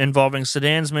involving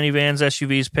sedans, minivans,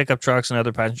 SUVs, pickup trucks, and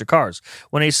other passenger cars.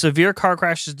 When a severe car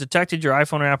crash is detected, your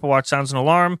iPhone or Apple Watch sounds an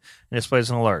alarm and displays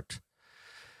an alert.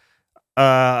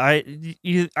 I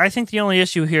think the only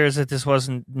issue here is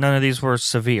that none of these were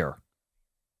severe.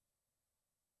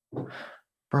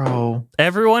 bro.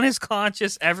 Everyone is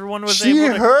conscious. Everyone was She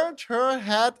able to hurt her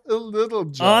head a little,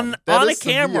 John. That on a is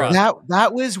camera. severe.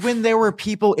 That was when there were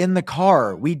people in the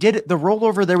car. We did the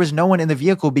rollover. There was no one in the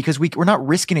vehicle because we're not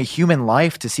risking a human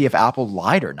life to see if Apple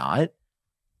lied or not.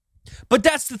 But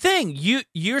that's the thing.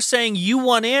 You're saying you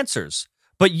want answers,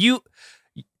 but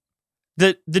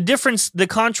the difference, the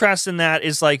contrast in that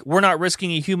is like we're not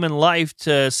risking a human life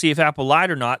to see if Apple lied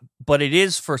or not, but it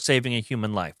is for saving a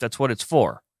human life. That's what it's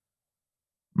for.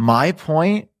 My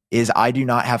point is I do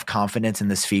not have confidence in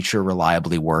this feature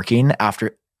reliably working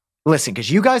after. Listen, because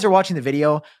you guys are watching the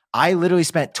video, I literally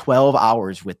spent 12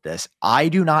 hours with this. I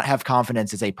do not have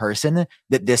confidence as a person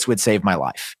that this would save my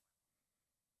life.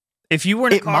 If you were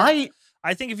in a It car, might.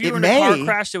 I think if you It were in a car may.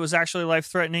 crash that was actually life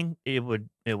threatening, it would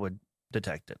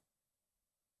detect it.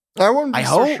 I wouldn't be I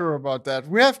so hope. sure about that.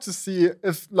 We have to see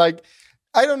if, like,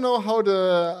 I don't know how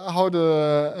the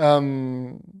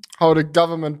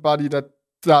government body that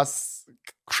does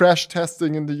crash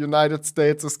testing in the United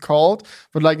States is called,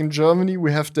 but like in Germany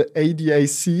we have the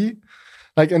ADAC,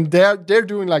 like, and they're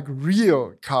doing like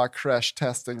real car crash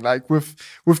testing, like with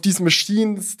these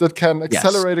machines that can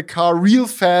accelerate a car real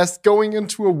fast, going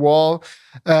into a wall,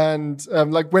 and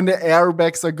like when the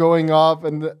airbags are going off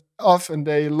and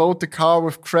they load the car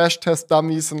with crash test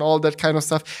dummies and all that kind of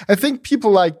stuff. I think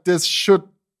people like this should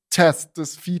test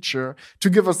this feature to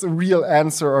give us a real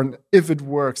answer on if it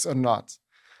works or not.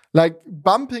 Like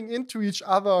bumping into each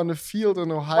other on the field in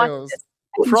Ohio is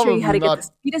I can show you how to get not the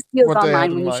sweetest deals what they had online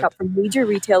in when you mind. shop from major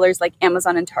retailers like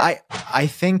Amazon and Target. I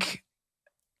think,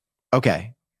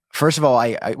 okay, first of all,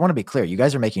 I want to be clear. You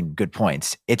guys are making good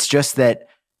points. It's just that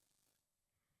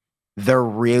they're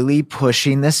really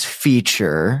pushing this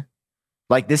feature.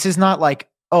 Like, this is not like,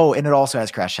 oh, and it also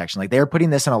has crash detection. Like, they're putting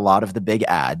this in a lot of the big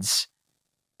ads.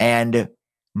 And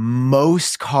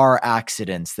most car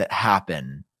accidents that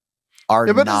happen are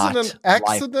Yeah, but not is it an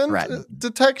accident life-threatening.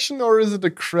 detection or is it a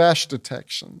crash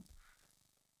detection?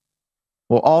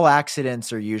 Well, all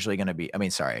accidents are usually going to be,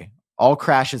 all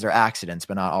crashes are accidents,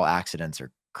 but not all accidents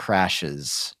are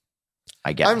crashes,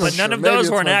 I guess. I'm not But none sure. of Maybe those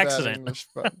it's were an my bad accident. English,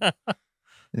 but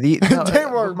No, they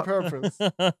were on purpose.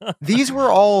 these were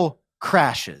all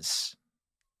crashes.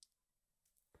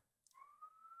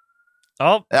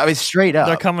 Oh, I mean, straight they're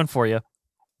up. coming for you.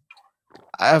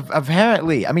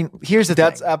 Apparently, I mean, here's the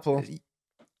That's thing. Apple.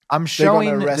 I'm gonna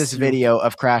showing arrest this you. video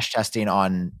of crash testing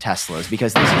on Teslas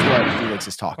because this is what Felix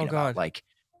is talking Oh, God. about. Like,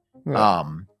 Yeah.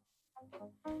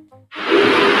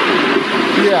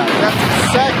 Yeah, that's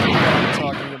exactly what I'm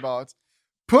talking about.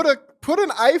 Put an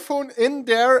iPhone in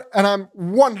there, and I'm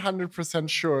 100%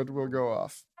 sure it will go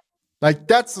off. Like,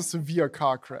 that's a severe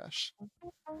car crash.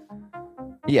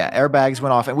 yeah, airbags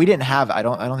went off, and we didn't have. I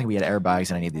don't think we had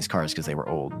airbags in any of these cars because they were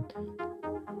old.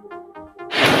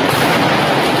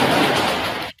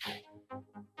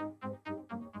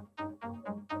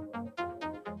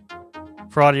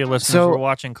 For audio listeners, So- we're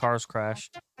watching cars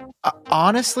crash.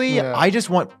 Honestly, Yeah.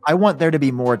 I want there to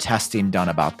be more testing done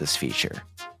about this feature.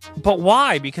 But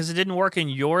why? Because it didn't work in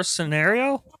your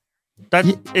scenario?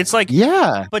 It's like,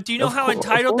 yeah. But do you know Of how cour-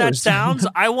 entitled of that course. sounds?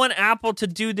 I want Apple to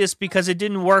do this because it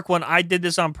didn't work when I did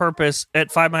this on purpose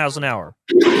at 5 miles an hour.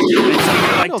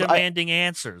 It's like demanding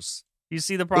answers. You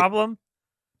see the problem?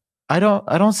 I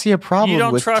don't see a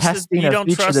problem with testing a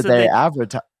feature that they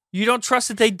advertise. You don't trust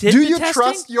that they did Do the you testing?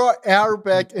 trust your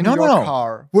airbag in No, your no.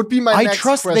 car? Would be my I next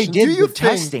trust question. they did Do you the think,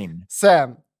 testing.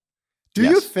 Sam, do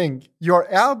you Yes. think your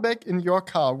airbag in your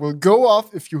car will go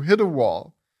off if you hit a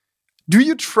wall? Do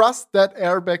you trust that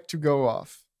airbag to go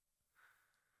off?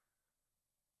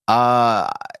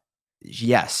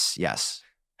 Yes.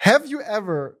 Have you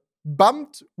ever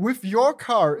bumped with your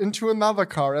car into another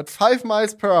car at 5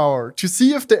 miles per hour to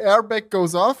see if the airbag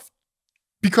goes off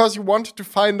because you wanted to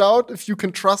find out if you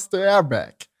can trust the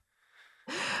airbag?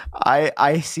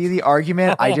 I see the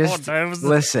argument. I just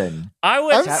listen. I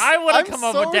would have come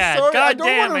up with that. Sorry. God I don't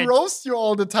damn want it. to roast you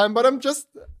all the time, but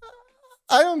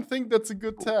I don't think that's a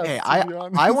good test. Hey, to be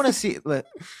honest. I want to see,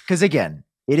 because again,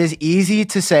 it is easy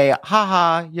to say,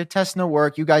 haha, your test no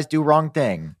work. You guys do wrong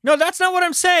thing. No, that's not what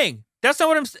I'm saying. That's not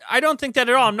what I don't think that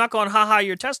at all. I'm not going, haha,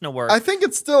 your test no work. I think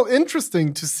it's still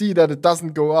interesting to see that it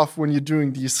doesn't go off when you're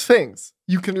doing these things.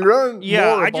 You can learn more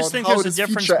I about just think how there's a this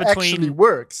difference feature between actually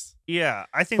works. Yeah,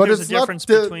 I think But there's a it's not difference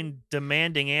the- between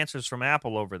demanding answers from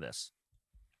Apple over this.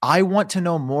 I want to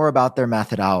know more about their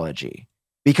methodology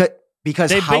because They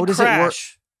how big does it work?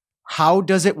 crash. How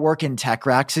does it work in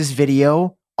TechRax's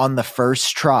video on the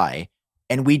first try?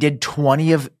 And we did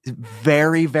 20 of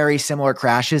very, very similar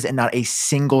crashes, and not a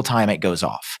single time it goes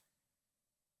off.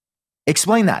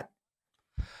 Explain that.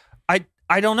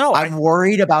 I don't know. I'm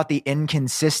worried about the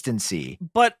inconsistency.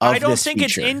 But of I don't this think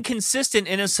feature. it's inconsistent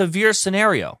in a severe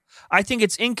scenario. I think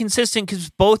it's inconsistent because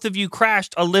both of you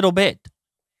crashed a little bit.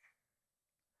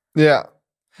 Yeah.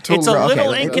 It's a Totally. little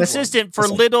Okay, inconsistent for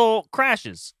listen. little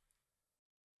crashes.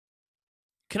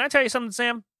 Can I tell you something,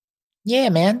 Sam? Yeah,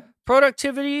 man.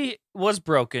 Productivity was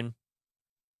broken.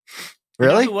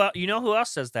 Really? You know who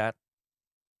else says that?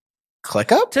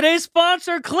 ClickUp? Today's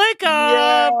sponsor,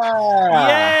 ClickUp.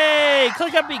 Yay!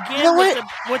 ClickUp began You know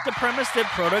with the premise that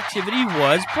productivity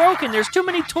was broken. There's too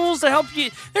many tools to help you.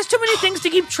 There's too many things to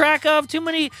keep track of.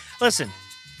 Listen,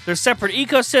 there's separate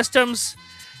ecosystems.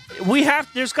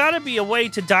 There's got to be a way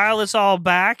to dial this all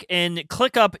back, and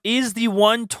ClickUp is the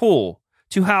one tool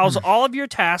to house all of your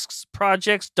tasks,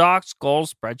 projects, docs,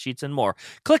 goals, spreadsheets, and more.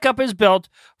 ClickUp is built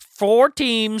for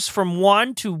teams from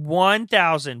 1 to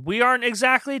 1,000. We aren't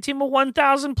exactly a team of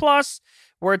 1,000 plus.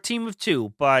 We're a team of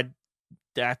 2, but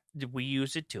that we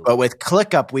use it too. But with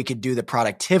ClickUp, we could do the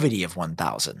productivity of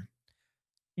 1,000.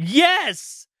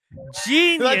 Yes!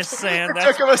 Genius, Sam.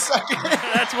 Took him a second.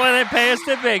 That's why they pay us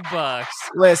the big bucks.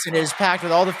 Listen, it is packed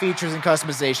with all the features and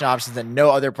customization options that no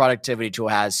other productivity tool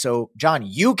has. So, John,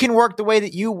 you can work the way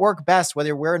that you work best,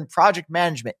 whether we're in project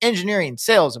management, engineering,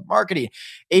 sales, marketing,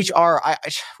 HR.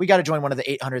 We got to join one of the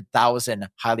 800,000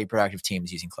 highly productive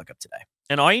teams using ClickUp today.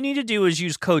 And all you need to do is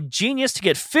use code GENIUS to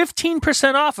get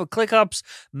 15% off of ClickUp's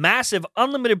massive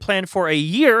unlimited plan for a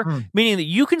year, meaning that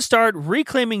you can start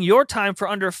reclaiming your time for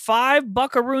under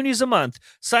 $5 a month.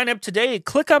 Sign up today at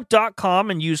clickup.com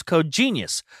and use code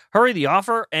GENIUS. Hurry, the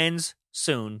offer ends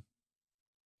soon.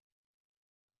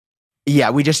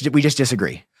 Yeah, we just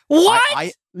disagree. What?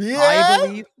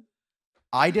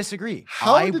 I disagree.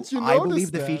 How did you I notice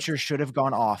believe the that? feature should have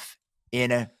gone off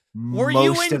in Were most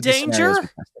you in of the scenarios danger? we tested.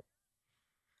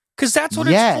 Because that's what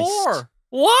Yes. it's for.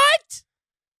 What?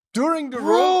 During the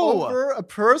Bro. rollover, a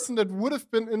person that would have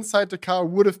been inside the car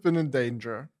would have been in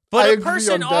danger. But I a agree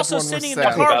person on that also one with sitting in the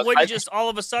Sam. car wouldn't just all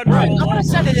of a sudden roll over.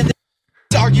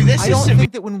 Argue this I don't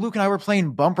think that when Luke and I were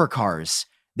playing bumper cars,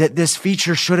 that this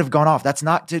feature should have gone off. That's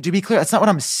not, to be clear, that's not what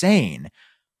I'm saying.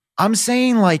 I'm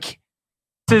saying, like,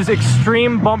 This is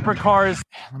extreme bumper cars.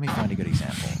 let me find a good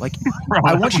example. Like,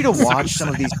 I want you to watch some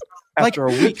of these. Like, After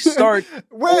a weak start,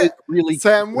 Where, it really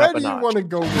Sam, where up a do you notch. want to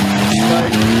go with this?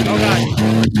 Like, Oh, God.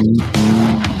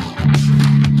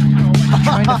 I'm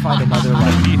trying to find another,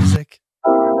 like, Music.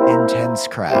 intense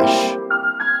crash.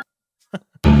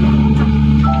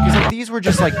 Because, like, these were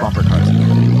just, like, bumper cars.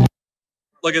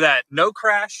 Look at that. No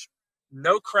crash.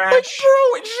 No Like, crash.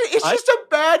 bro, it's just a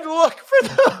bad look for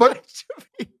them But- to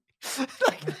be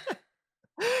like, and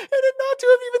it not to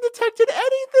have even detected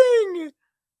anything.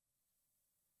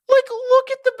 Like,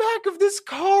 look at the back of this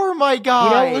car, my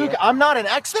guy. You know, Luke, I'm not an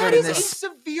expert That in is a this.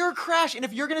 severe crash. And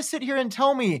if you're going to sit here and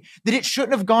tell me that it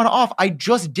shouldn't have gone off, I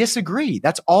just disagree.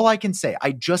 That's all I can say.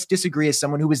 I just disagree as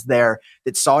someone who was there,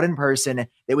 that saw it in person,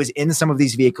 that was in some of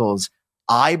these vehicles.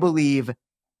 I believe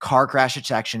car crash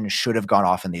detection should have gone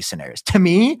off in these scenarios. To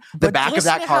me, the But back of listen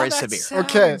that to car how is that severe.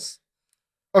 sounds.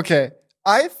 Okay.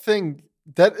 I think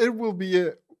that it will be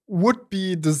would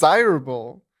be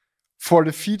desirable for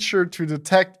the feature to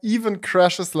detect even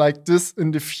crashes like this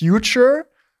in the future,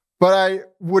 but I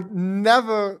would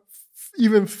never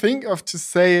even think of to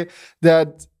say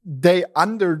that they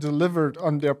under-delivered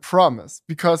on their promise,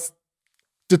 because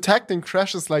detecting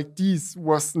crashes like these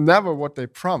was never what they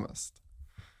promised.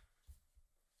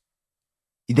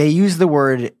 They use the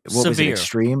word, what was it, Severe.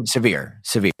 extreme? Severe.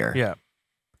 Yeah.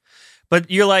 But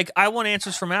you're like, I want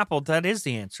answers from Apple. That is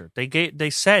the answer. They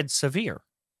said severe.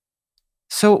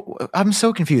 So I'm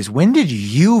so confused. When did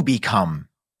you become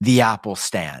the Apple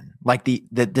stan? Like the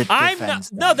I'm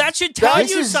defense not, no, that should tell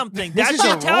This you is- something. this That is a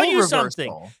should tell you role something.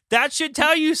 reversal. That should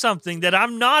tell you something, that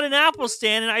I'm not an Apple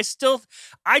stan, and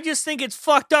I just think it's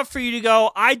fucked up for you to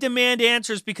go, I demand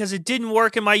answers because it didn't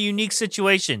work in my unique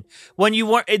situation. When you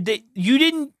weren't,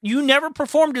 you never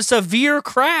performed a severe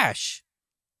crash.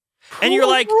 And you were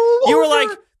like,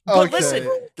 but Okay, listen,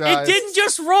 guys. it didn't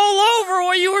just roll over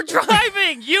while you were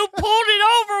driving. You pulled it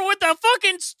over with a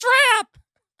fucking strap.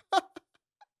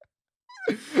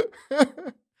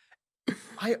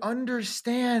 I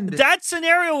understand. That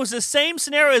scenario was the same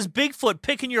scenario as Bigfoot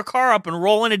picking your car up and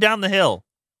rolling it down the hill.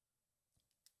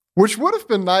 Which would have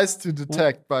been nice to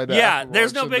detect by the Yeah, Apple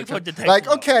there's Watch no in the Bigfoot detection, Like,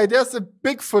 though. okay, there's a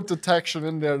Bigfoot detection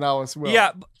in there now as well.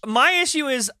 Yeah, my issue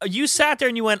is you sat there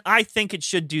and you went, I think it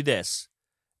should do this.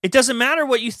 It doesn't matter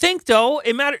what you think, though.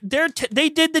 It matter. They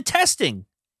did the testing.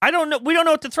 I don't know. We don't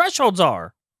know what the thresholds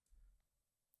are.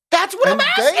 That's what And I'm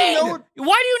they asking. know-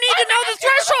 Why do you need to know the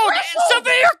threshold?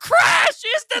 Severe crash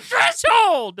is the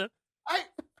threshold.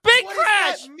 Big What does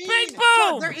crash, that mean? big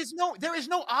John, boom. there is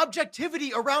no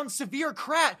objectivity around severe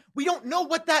crash. We don't know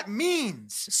what that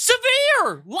means.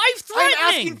 Severe, I'm life-threatening.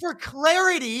 asking for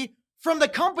clarity from the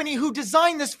company who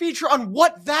designed this feature on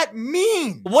what that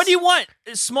means. What do you want?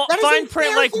 Small That is a fine print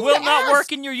fair like thing will to not ask.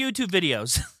 work in your YouTube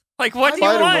videos. Like what do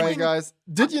By you the want? way, guys,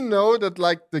 did you know that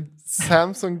like the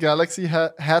Samsung Galaxy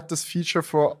had this feature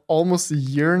for almost a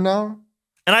year now?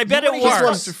 And I bet it wanna Just hear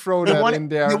wanted works. to throw You that wanna- in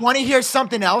there. You want to hear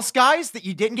something else, guys, that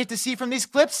you didn't get to see from these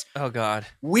clips? Oh God.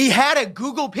 We had a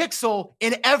Google Pixel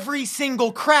in every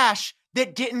single crash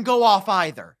that didn't go off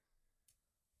either.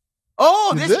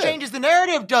 Oh, You this did. changes the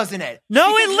narrative, doesn't it?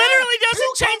 No, Because it now literally two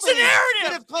doesn't change the companies that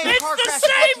narrative. have claimed It's car the crash same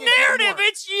detection didn't narrative. work.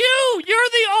 It's you. You're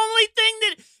the only thing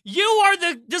that you are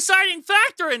the deciding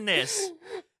factor in this.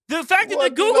 The fact that the What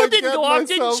did Google I didn't get go off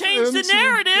didn't myself change the into?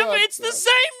 narrative. God It's the damn.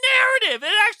 same narrative.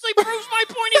 It actually proves my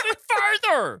point even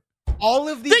further. All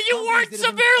of these That you companies weren't that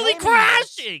have been severely claiming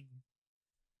this, crashing.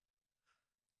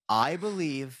 I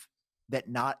believe that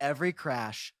not every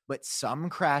crash, but some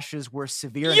crashes were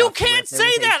severe. You enough to where can't if there say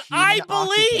was a that. I human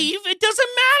occupant- believe. It doesn't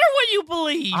matter what you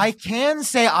believe. I can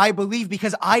say I believe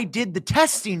because I did the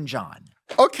testing, John.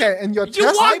 Okay, and your You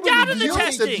test walked out of the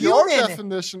reveals that testing. your Human.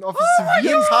 definition of Who a are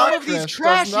severe you car out of these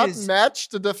crash does not crashes? match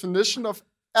the definition of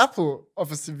Apple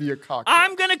of a severe car crash.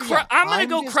 I'm gonna Yeah, I'm gonna I'm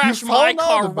go just- crash You my found out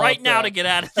car about right now that. to get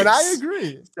out of this. And I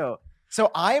agree.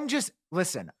 So I'm just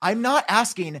listen. I'm not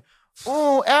asking.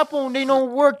 Oh, Apple, they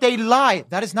don't work. They lie.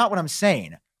 That is not what I'm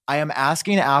saying. I am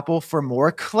asking Apple for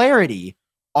more clarity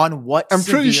on what. I'm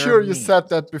pretty severe sure you means. said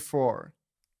that before.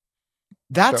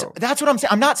 That's So. that's what I'm saying.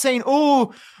 I'm not saying,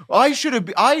 oh,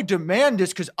 I demand this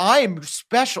because I'm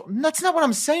special. That's not what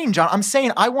I'm saying, John. I'm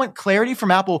saying I want clarity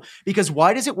from Apple because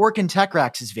why does it work in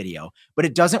TechRax's video, but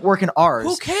it doesn't work in ours?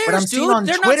 Who cares, But I'm seeing dude? on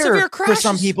They're not Twitter severe for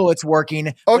some crashes. people it's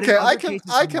working. but in Okay, other I cases,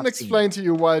 can I'm not seeing explain it. to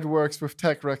you why it works with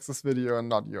TechRex's video and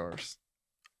not yours.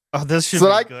 Oh, this should So be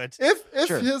like good. if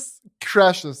Sure. his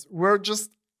crashes were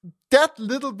just that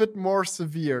little bit more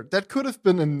severe, that could have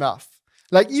been enough.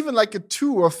 Like even like a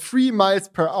 2 or 3 miles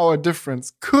per hour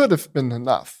difference could have been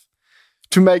enough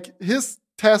to make his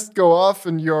test go off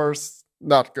and yours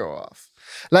not go off.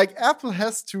 Like Apple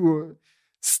has to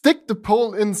stick the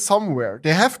pole in somewhere.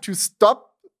 They have to stop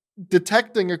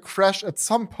detecting a crash at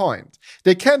some point.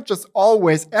 They can't just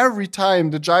always, every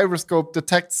time the gyroscope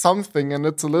detects something and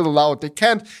it's a little loud, they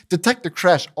can't detect a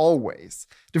crash always.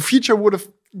 The feature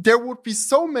there would be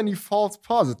so many false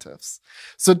positives.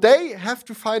 So they have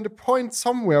to find a point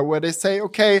somewhere where they say,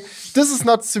 okay, this is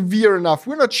not severe enough.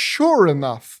 We're not sure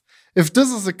enough if this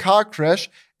is a car crash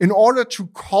in order to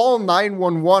call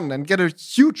 911 and get a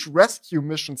huge rescue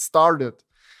mission started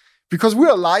because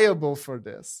we're liable for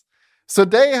this. So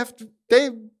they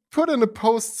put in a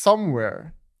post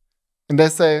somewhere and they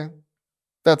say,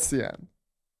 that's the end.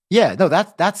 Yeah, no,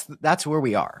 that's where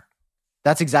we are.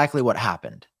 That's exactly what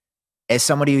happened. As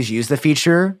somebody who's used the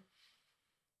feature,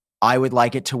 I would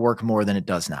like it to work more than it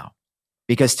does now.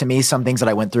 Because to me, some things that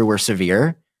I went through were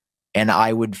severe and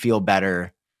I would feel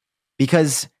better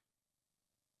because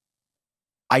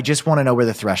I just want to know where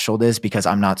the threshold is because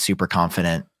I'm not super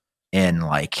confident in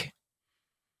like.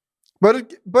 But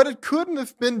it couldn't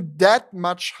have been that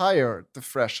much higher, the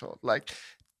threshold. Like,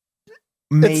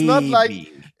 Maybe. it's not like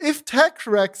if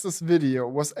TechRex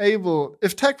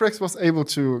was able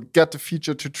to get the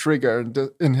feature to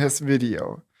trigger in his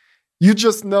video, you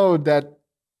just know that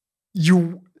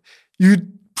you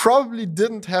probably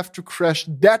didn't have to crash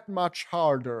that much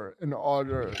harder in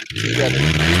order to get it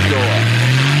to go up.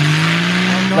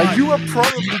 Like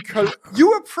you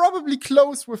were probably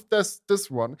close with this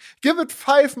one. Give it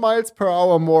 5 miles per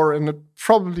hour more, and it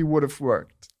probably would have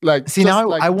worked. Like, see,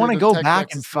 now I want to go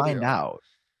back and find out.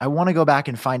 I want to go back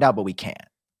and find out, but we can't.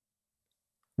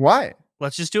 Why?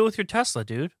 Let's just do it with your Tesla,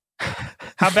 dude.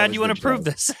 How bad do you want to prove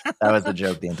this? That was the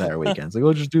joke the entire weekend. It's like,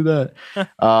 we'll just do that.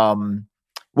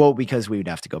 Well, because we would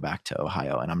have to go back to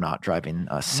Ohio, and I'm not driving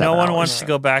 7 No one hours. wants to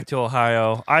go back to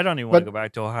Ohio. I don't even want to go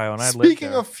back to Ohio, and I live there.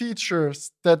 Speaking of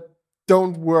features that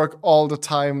don't work all the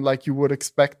time like you would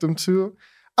expect them to,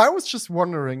 I was just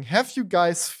wondering, have you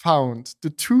guys found the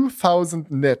 2000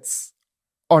 nits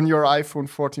on your iPhone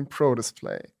 14 Pro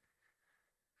display?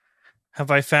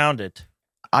 Have I found it?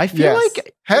 I feel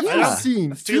like have you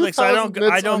seen Felix, I don't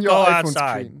go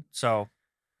outside. Screen? So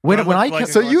when I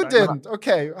so you didn't.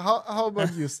 Okay, how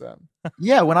about you, Sam?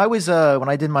 Yeah, when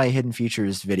I did my Hidden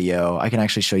Features video, I can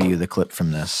actually show you the clip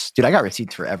from this. Dude, I got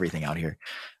receipts for everything out here.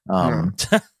 I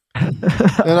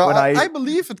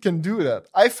believe it can do that.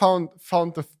 I found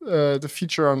the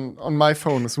feature on my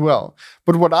phone as well.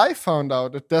 But what I found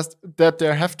out is that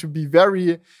there have to be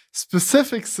very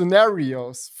specific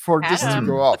scenarios for this to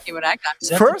go off. See what I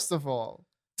got. First of all,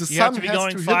 the you sun have to be has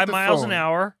going to hit 5 the miles phone. an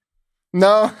hour.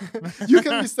 No, you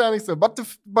can be standing still, but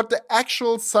the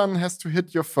actual sun has to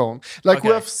hit your phone. Like, we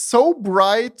have so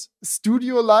bright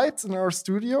studio lights in our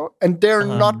studio, and they're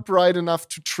not bright enough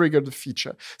to trigger the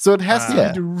feature. So it has to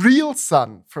be the real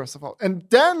sun, first of all. And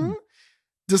then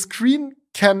the screen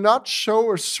cannot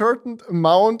show a certain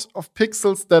amount of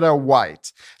pixels that are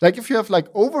white. Like, if you have like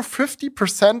over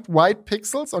 50% white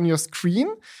pixels on your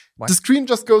screen, the screen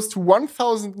just goes to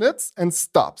 1000 nits and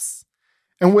stops.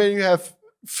 And when you have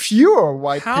fewer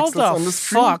white pixels on the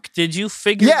screen. How the fuck did you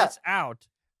figure this out?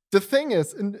 The thing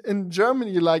is, in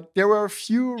Germany, like, there were a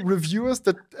few reviewers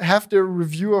that have their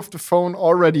review of the phone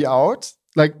already out.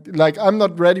 Like I'm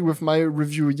not ready with my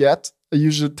review yet. I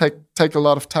usually take a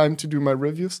lot of time to do my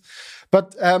reviews.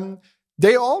 But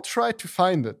they all tried to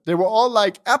find it. They were all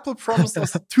like, Apple promised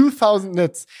us 2000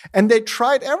 nits. And they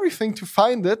tried everything to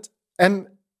find it. And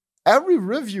every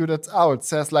review that's out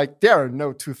says, like, there are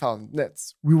no 2000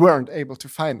 nits. We weren't able to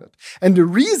find it. And the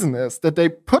reason is that they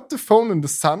put the phone in the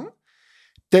sun.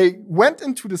 They went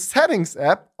into the settings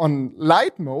app on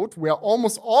light mode, where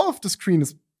almost all of the screen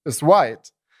is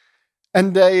white.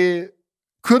 And they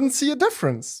couldn't see a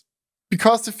difference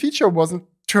because the feature wasn't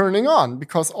turning on,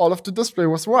 because all of the display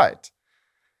was white.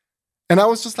 And I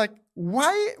was just like,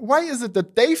 why is it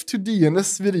that Dave2D in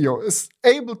this video is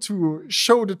able to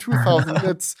show the 2000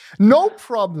 nits no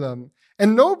problem,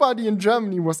 and nobody in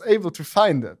Germany was able to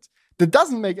find it? That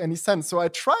doesn't make any sense. So I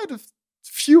tried a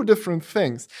few different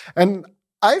things, and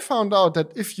I found out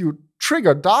that if you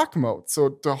trigger dark mode,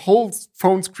 so the whole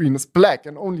phone screen is black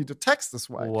and only the text is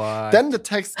white, then the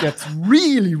text gets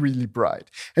really, really bright.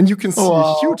 And you can see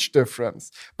a huge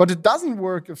difference. But it doesn't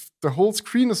work if the whole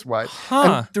screen is white.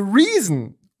 And the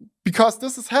reason, because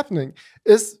this is happening,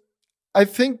 is, I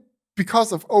think,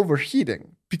 because of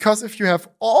overheating. Because if you have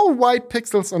all white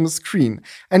pixels on the screen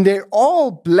and they're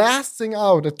all blasting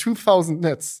out at 2000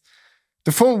 nits,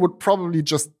 the phone would probably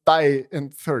just die in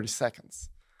 30 seconds.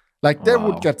 Like, they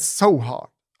would get so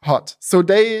hot. So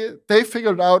they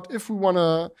figured out, if we want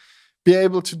to be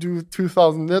able to do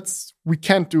 2000 nits, we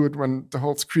can't do it when the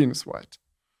whole screen is white.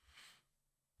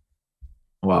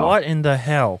 Wow. What in the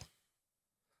hell?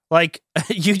 Like,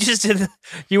 you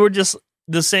were just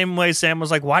the same way Sam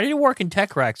was like, why did it work in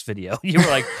TechRex video? You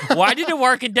were like, why did it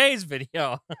work in Dave's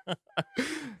video?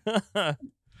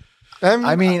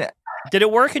 I mean, did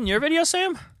it work in your video,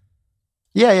 Sam?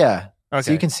 Yeah. Okay.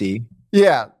 So you can see.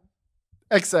 Yeah,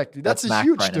 exactly. That's a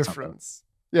huge difference.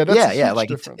 Yeah, that's a huge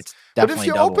difference. It's but if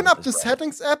you open up the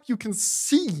settings app, you can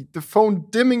see the phone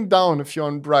dimming down if you're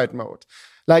on bright mode.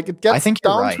 Like, it gets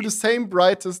down to the same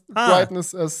brightness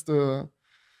as the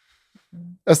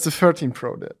 13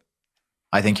 Pro did.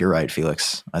 I think you're right,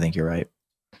 Felix. I think you're right.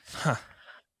 Huh.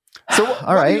 So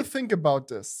what do you think about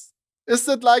this? Is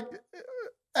it like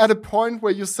at a point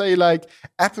where you say, like,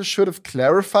 Apple should have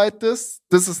clarified this?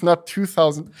 This is not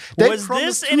 2000. Was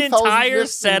this an entire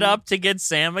setup to get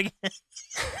Sam again?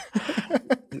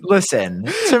 Listen,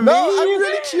 I'm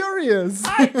really curious.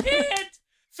 I can't.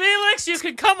 Felix, you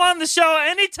can come on the show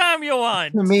anytime you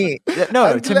want. To me,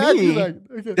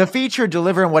 the feature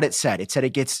delivering what it said. It said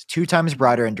it gets 2 times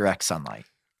brighter in direct sunlight.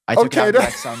 I took it out in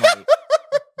direct sunlight.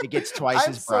 It gets twice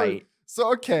as bright.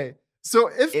 So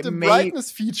if the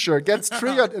brightness feature gets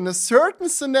triggered in a certain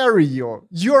scenario,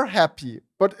 you're happy.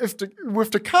 But if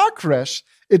with the car crash,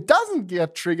 it doesn't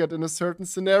get triggered in a certain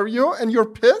scenario and you're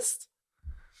pissed?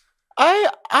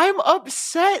 I'm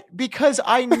upset because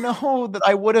I know that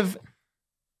I would have.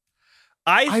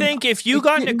 I think if you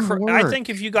got in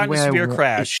a severe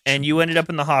crash and you ended up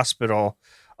in the hospital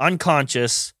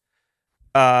unconscious,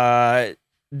 and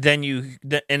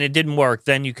it didn't work,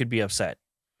 then you could be upset.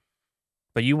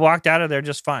 But you walked out of there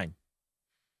just fine.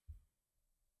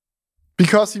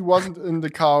 Because he wasn't in the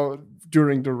car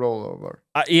during the rollover.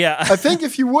 Yeah. I think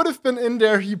if he would have been in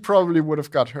there, he probably would have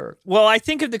got hurt. Well, I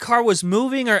think if the car was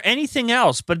moving or anything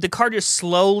else, but the car just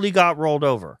slowly got rolled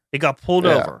over. It got pulled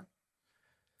over.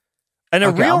 And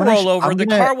rollover, the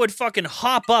car would fucking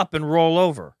hop up and roll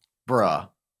over. Bruh.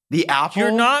 The Apple.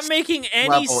 You're not making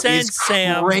any sense,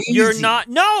 Sam. You're not.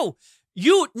 No,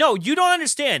 you don't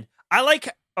understand.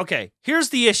 Okay, here's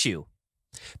the issue.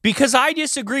 Because I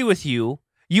disagree with you,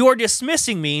 you are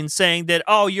dismissing me and saying that,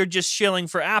 oh, you're just shilling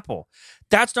for Apple.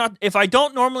 That's not, if I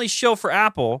don't normally shill for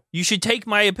Apple, you should take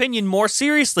my opinion more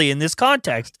seriously in this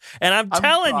context. And I'm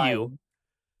telling you.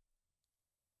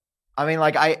 I mean,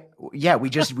 we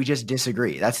just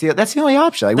disagree. That's the only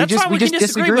option. We can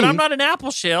disagree, but I'm not an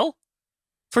Apple shill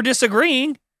for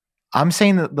disagreeing. I'm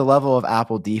saying that the level of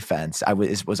Apple defense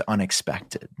was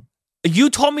unexpected.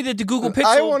 You told me that the Google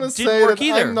Pixel didn't work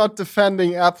either. I'm not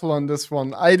defending Apple on this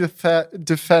one. I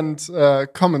defend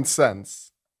common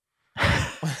sense.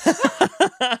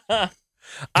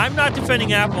 I'm not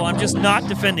defending Apple. I'm just not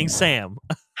defending Sam.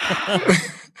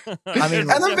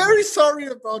 And I'm very sorry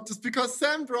about this because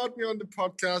Sam brought me on the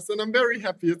podcast, and I'm very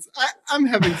happy. I'm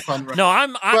having fun right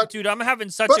now. Dude, I'm having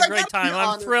such a great time.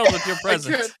 I'm thrilled with your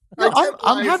presence.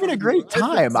 I'm having a great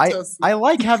time. I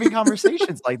like having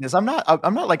conversations like this. I'm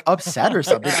not like upset or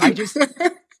something.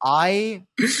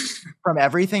 From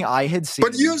everything I had seen.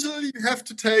 But usually you have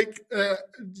to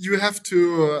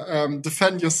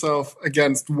defend yourself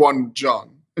against one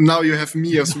John. And now you have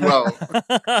me as well.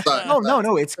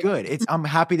 No, it's good. I'm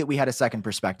happy that we had a second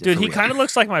perspective. Dude, he kind of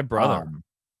looks like my brother.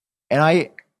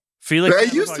 Felix. I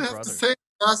used to have the same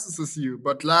glasses as you,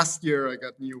 but last year I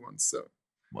got new ones. So,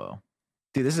 whoa,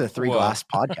 dude, this is a 3-glass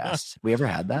podcast. We ever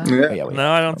had that? Yeah.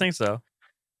 No, I don't think so.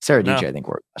 Sarah DJ, I think,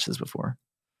 wore glasses before.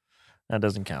 That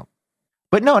doesn't count.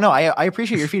 But no, I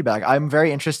appreciate your feedback. I'm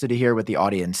very interested to hear what the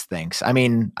audience thinks. I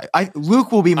mean,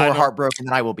 Luke will be more heartbroken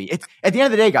than I will be. At the end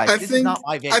of the day, guys, this is not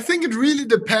my video. I think it really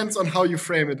depends on how you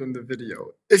frame it in the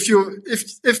video. If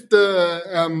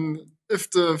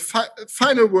the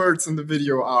final words in the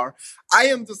video are, "I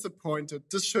am disappointed.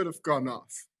 This should have gone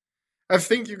off," I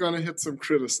think you're gonna hit some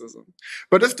criticism.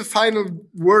 But if the final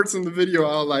words in the video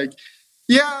are like,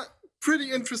 "Yeah,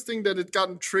 pretty interesting that it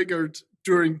got triggered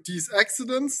during these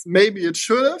accidents. Maybe it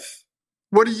should have."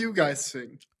 What do you guys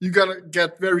think? You gotta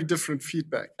get very different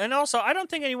feedback. And also, I don't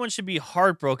think anyone should be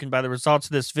heartbroken by the results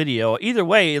of this video. Either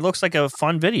way, it looks like a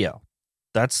fun video.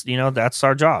 That's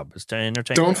our job, is to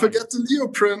entertain. Don't forget the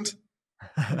Neoprint.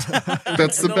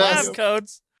 That's the best. Lab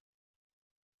coats.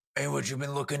 Hey, what you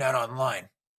been looking at online?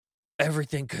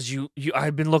 Everything, because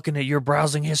I've been looking at your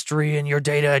browsing history and your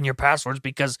data and your passwords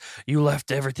because you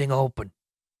left everything open.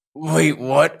 Wait,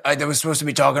 what? I was supposed to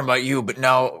be talking about you, but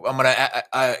now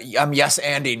I'm yes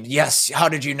anding. Yes, how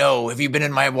did you know? Have you been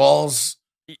in my walls?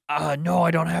 No,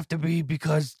 I don't have to be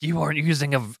because you aren't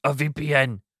using a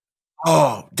VPN.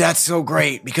 Oh, that's so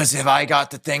great, because if I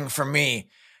got the thing for me,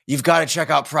 you've got to check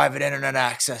out Private Internet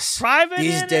Access. Private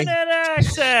Internet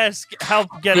Access! Help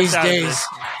get us out of this.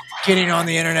 Getting on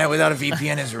the internet without a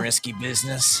VPN is a risky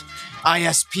business.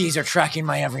 ISPs are tracking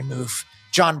my every move.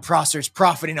 John Prosser's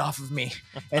profiting off of me.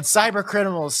 And cyber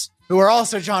criminals, who are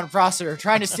also John Prosser, are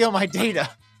trying to steal my data.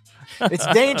 It's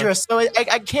dangerous. So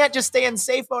I can't just stay in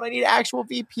safe mode. I need an actual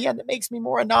VPN that makes me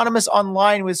more anonymous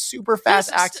online with super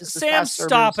fast access to Sam, fast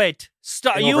stop servers. it.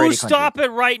 Stop it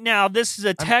right now. This is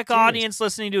a tech audience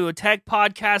listening to a tech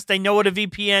podcast. They know what a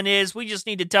VPN is. We just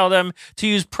need to tell them to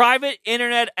use Private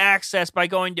Internet Access by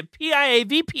going to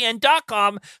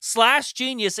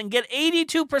piavpn.com/genius and get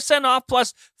 82% off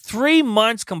plus 3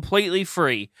 months completely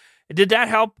free. Did that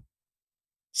help?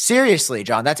 Seriously,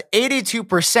 John, that's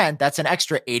 82%. That's an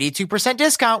extra 82%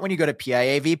 discount when you go to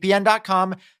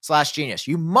piavpn.com/genius.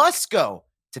 You must go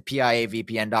to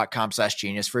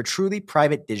piavpn.com/genius for a truly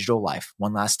private digital life.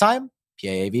 One last time,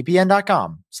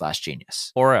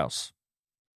 piavpn.com/genius. Or else.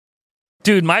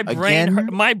 Dude, my Again,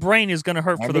 brain is going to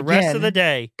hurt for the rest of the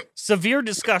day. Severe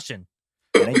discussion.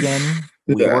 And again,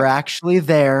 we were actually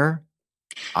there.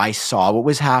 I saw what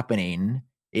was happening.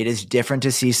 It is different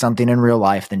to see something in real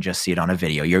life than just see it on a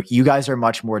video. You guys are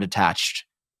much more detached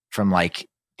from like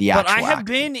the actual. But I have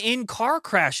been in car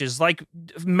crashes, like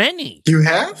many. You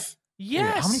have?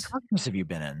 Yes. Dude, how many car crashes have you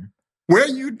been in? Were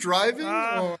you driving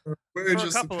or were you For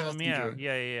just a couple a of them, passenger?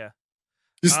 yeah.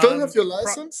 You still have your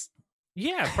license?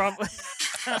 Yeah, probably.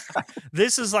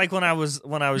 This is like when I was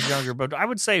younger, but I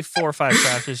would say 4 or 5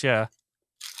 crashes. Yeah.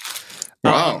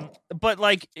 Wow. But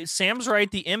like Sam's right,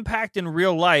 the impact in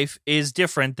real life is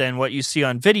different than what you see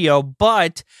on video,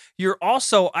 but you're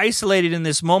also isolated in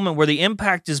this moment where the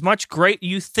impact is much great.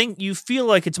 You feel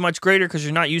like it's much greater because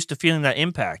you're not used to feeling that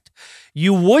impact.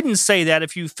 You wouldn't say that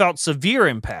if you felt severe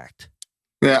impact.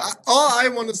 Yeah, all I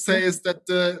want to say is that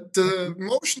the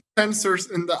motion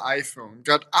sensors in the iPhone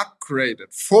got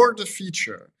upgraded for the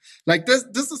feature. Like this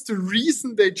is the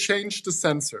reason they changed the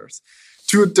sensors.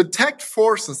 To detect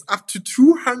forces up to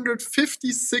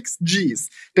 256 Gs.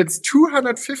 That's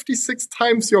 256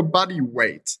 times your body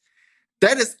weight.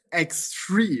 That is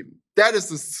extreme. That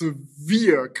is a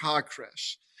severe car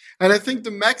crash. And I think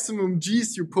the maximum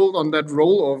Gs you pulled on that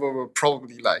rollover were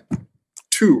probably like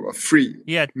 2 or 3.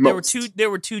 Yeah, most. there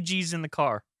were 2 Gs in the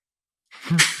car.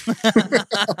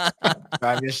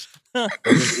 I'm just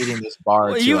eating this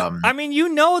bar. I mean, you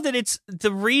know that it's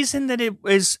the reason that it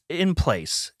is in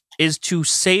place is to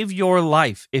save your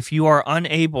life if you are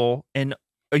unable and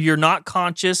you're not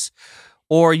conscious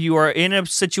or you are in a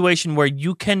situation where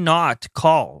you cannot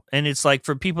call. And it's like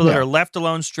for people that are left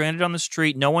alone, stranded on the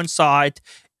street, no one saw it,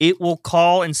 it will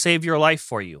call and save your life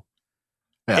for you.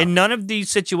 Yeah. And none of these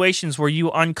situations were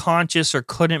you unconscious or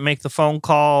couldn't make the phone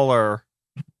call or...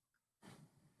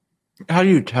 How do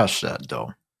you test that,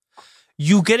 though?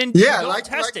 You get in. Yeah, you like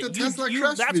test the it. Tesla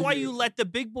crash that's video. why you let the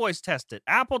big boys test it.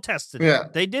 Apple tested Yeah.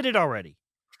 it. They did it already.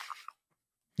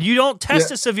 You don't test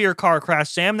a severe car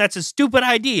crash, Sam. That's a stupid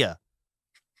idea.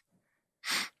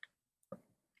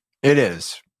 It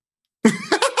is.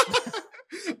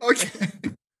 Okay.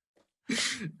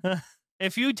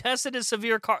 If you tested a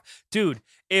severe car, dude,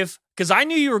 because I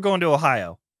knew you were going to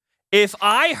Ohio. If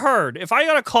I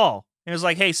got a call and it was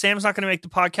like, hey, Sam's not going to make the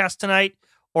podcast tonight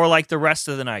or like the rest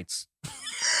of the nights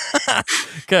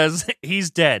because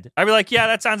he's dead, I'd be like, yeah,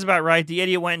 that sounds about right. The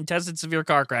idiot went and tested severe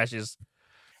car crashes.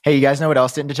 Hey, you guys know what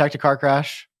else didn't detect a car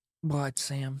crash? What,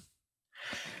 Sam?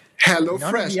 Hello, None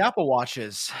Fresh. of the Apple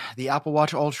Watches, the Apple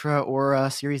Watch Ultra or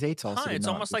Series 8s also. It's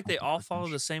almost like they all follow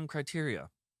the same criteria.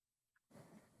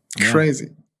 Crazy.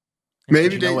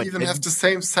 Maybe you know they even have the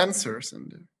same sensors in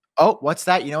there. Oh, what's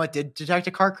that? You know what did detect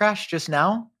a car crash just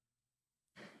now?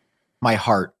 My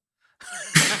heart.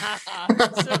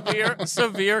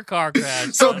 severe car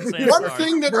crash. So one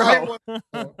thing that I want to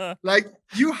know, like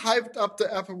you hyped up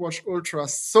the Apple Watch Ultra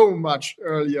so much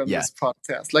earlier in this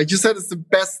podcast. Like you said, it's the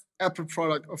best Apple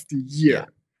product of the year.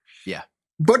 Yeah.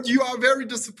 But you are very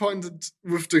disappointed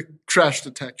with the crash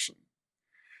detection.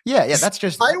 Yeah, that's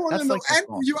just. I want to know, like and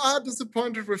you are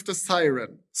disappointed with the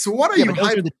siren. So what are you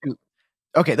hyped?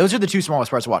 Okay, those are the two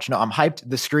smallest parts to watch. No, I'm hyped.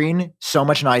 The screen, so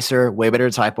much nicer, way better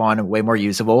to type on, way more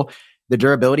usable. The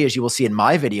durability, as you will see in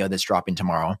my video that's dropping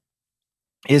tomorrow,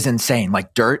 is insane.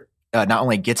 Like dirt not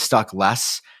only gets stuck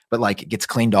less, but like it gets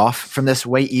cleaned off from this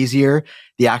way easier.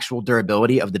 The actual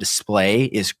durability of the display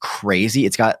is crazy.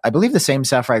 It's got, I believe, the same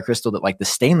sapphire crystal that like the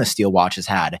stainless steel watches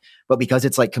had, but because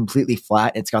it's like completely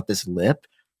flat, it's got this lip.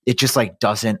 It just like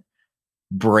doesn't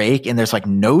break, and there's like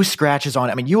no scratches on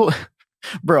it. I mean, you,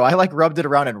 bro, I like rubbed it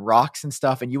around in rocks and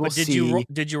stuff, and you will see.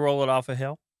 Did you roll it off a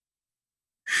hill?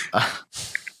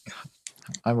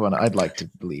 I'd like to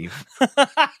believe.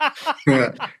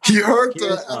 He heard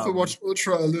the Apple Watch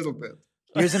Ultra a little bit.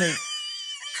 Here's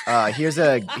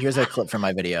a clip from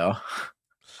my video.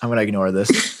 I'm gonna ignore this.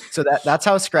 So that's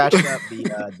how scratched up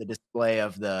the display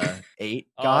of the 8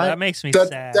 got. That makes me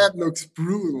sad. That looks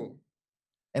brutal.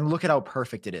 And look at how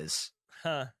perfect it is.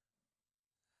 Huh.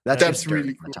 That's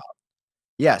really cool. Top.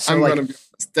 Yeah, so I'm like, gonna be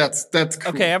honest. That's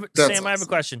cool. Okay, Sam, awesome. I have a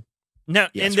question. No,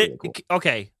 really cool.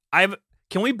 Okay,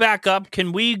 can we back up?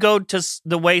 Can we go to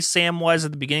the way Sam was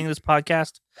at the beginning of this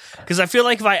podcast? Because I feel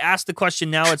like if I ask the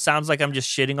question now, it sounds like I'm just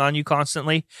shitting on you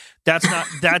constantly. That's not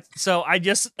that. So I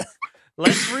just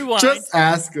let's rewind. Just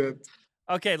ask it.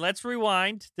 Okay, let's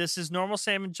rewind. This is normal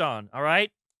Sam and John. All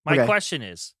right. My question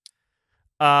is,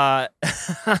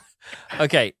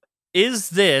 okay, is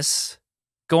this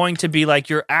going to be like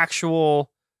your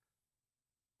actual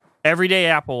everyday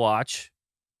Apple Watch,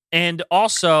 and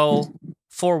also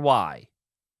for why?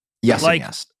 Yes, like, and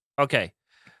yes. Okay.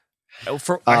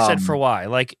 I said for why,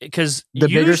 like because the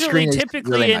bigger usually, screen is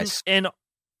typically really in nice.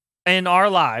 in our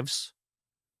lives,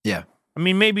 Yeah. I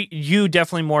mean, maybe you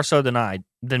definitely more so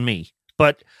than me,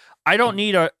 but I don't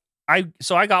need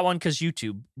so I got one because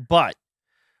YouTube, but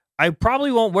I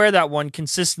probably won't wear that one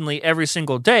consistently every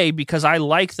single day because I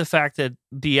like the fact that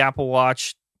the Apple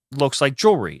Watch looks like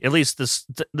jewelry, at least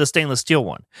the stainless steel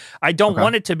one. I don't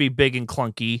want it to be big and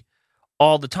clunky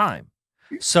all the time.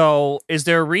 So is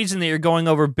there a reason that you're going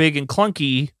over big and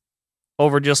clunky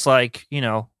over just like,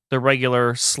 the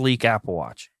regular sleek Apple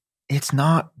Watch? It's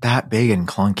not that big and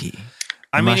clunky.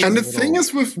 I mean, and the thing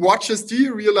is with watches, do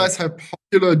you realize how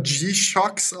popular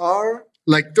G-Shocks are?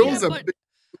 Like those are big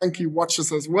clunky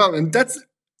watches as well. And that's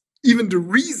even the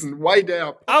reason why they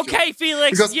are popular. Okay,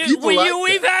 Felix,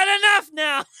 we've had enough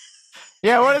now.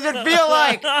 Yeah, what does it feel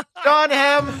like? John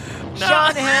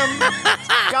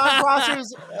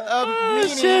Prosser's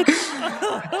meaning.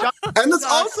 And it's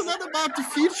also not about the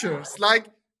features. Like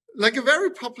a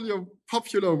very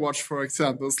popular watch, for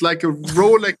example, is like a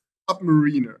Rolex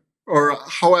Submariner, or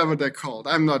however they're called.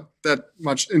 I'm not that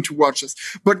much into watches.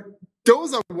 But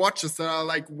those are watches that are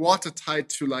like watertight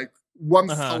to like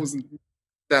 1,000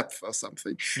 depth or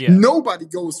something. Yeah. Nobody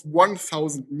goes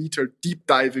 1,000 meter deep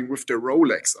diving with their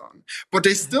Rolex on, but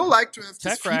they still like to have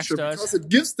this feature because it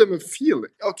gives them a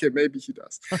feeling. Okay, maybe he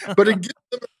does, but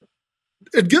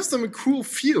it gives them a cool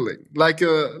feeling, like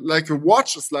a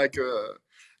watch is like a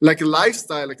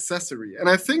lifestyle accessory. And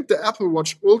I think the Apple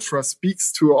Watch Ultra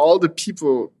speaks to all the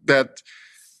people that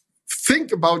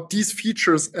think about these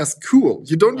features as cool.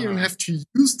 You don't even have to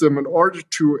use them in order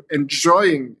to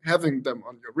enjoying having them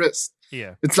on your wrist.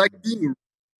 Yeah, it's like being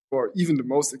for even the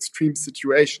most extreme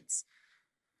situations.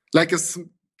 Like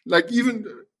even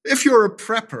if you're a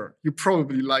prepper, you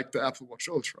probably like the Apple Watch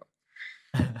Ultra.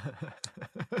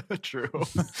 True.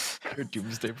 You're a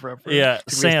doomsday prepper. Yeah,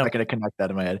 Sam. I'm not gonna connect that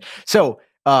in my head. So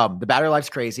the battery life's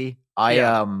crazy.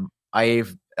 I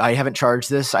haven't charged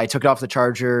this. I took it off the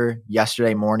charger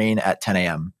yesterday morning at 10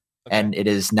 a.m. and it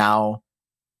is now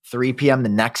 3 p.m. the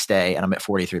next day, and I'm at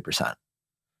 43%.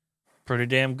 Pretty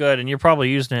damn good. And you're probably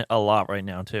using it a lot right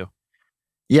now too.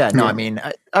 Yeah, no, I mean,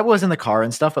 I was in the car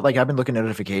and stuff, but like I've been looking at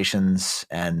notifications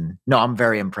and no, I'm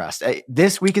very impressed.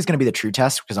 This week is going to be the true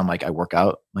test because I work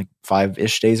out like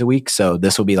 5-ish days a week. So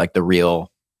this will be like the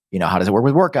real, how does it work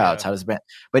with workouts? Yeah. How does it,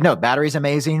 but no, battery's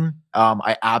amazing.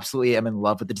 I absolutely am in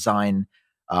love with the design.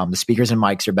 The speakers and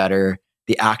mics are better.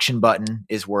 The action button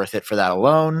is worth it for that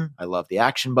alone. I love the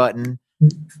action button.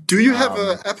 Do you have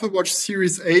an Apple Watch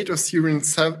Series 8 or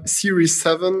Series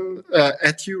 7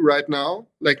 at you right now,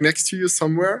 like next to you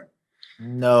somewhere?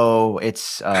 No,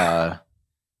 it's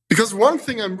because one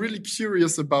thing I'm really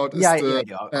curious about is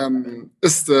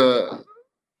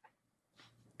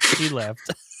he left.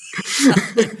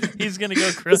 He's gonna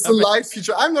go crazy. It's the light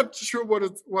feature. I'm not sure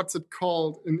what's it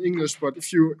called in English, but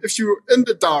if you're in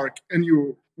the dark and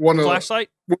you want to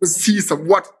see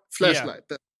flashlight.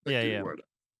 Yeah. Word.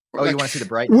 Oh, you want to see the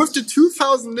brightness? With the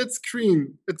 2000 nit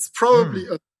screen, it's probably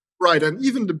a bright and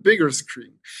even the bigger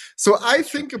screen. So I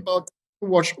think about the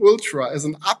Watch Ultra as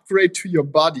an upgrade to your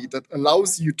body that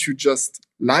allows you to just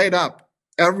light up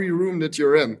every room that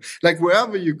you're in. Like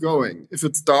wherever you're going, if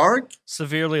it's dark,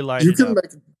 severely light you can up.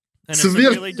 Make in a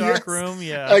severely dark room.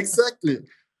 Yeah, exactly.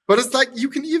 But it's like you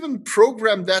can even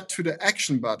program that to the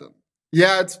action button.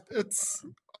 Yeah, it's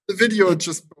the video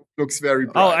just looks very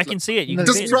bright. Oh, I can see it. You can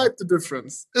describe the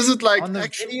difference. Is it like on the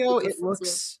video? It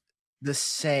looks the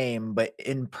same, but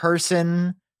in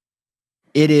person,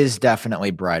 it is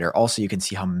definitely brighter. Also, you can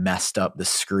see how messed up the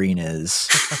screen is.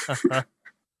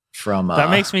 From that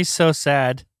makes me so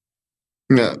sad.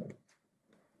 Yeah,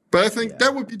 but I think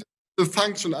that would be the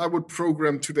function I would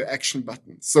program to the action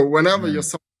button. So whenever you're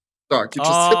so dark, you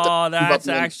just hit the button. Oh, that's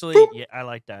actually I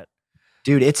like that.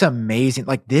 Dude, it's amazing.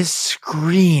 Like this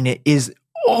screen is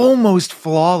almost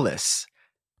flawless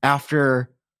after.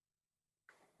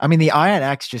 I mean, the Ion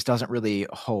X just doesn't really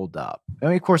hold up. I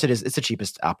mean, of course, it's the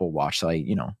cheapest Apple Watch, so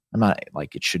I'm not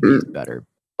like it should be better.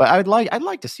 But I'd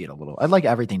like to see it a little. I'd like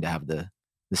everything to have the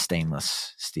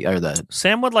stainless steel or the.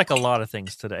 Sam would like a lot of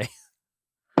things today.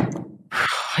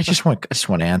 I just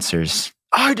want answers.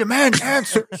 I demand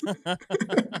answers.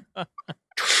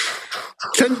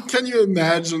 Can you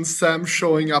imagine Sam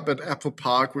showing up at Apple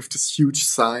Park with this huge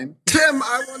sign? Tim,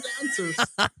 I want answers.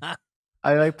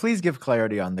 I please give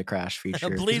clarity on the crash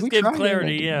feature. Please give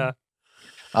clarity, yeah.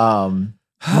 No,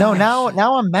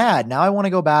 now I'm mad. Now I want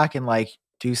to go back and like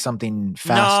do something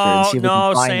faster and see if we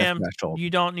can find Sam, the threshold. You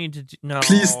don't need to. No,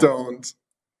 please don't.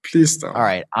 Please don't. All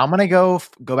right, I'm gonna go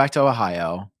back to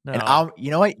Ohio, and you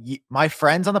know what? My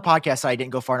friends on the podcast said I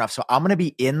didn't go far enough, so I'm gonna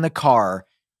be in the car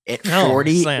at No,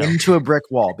 40 Sam. into a brick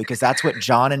wall because that's what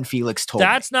John and Felix told me.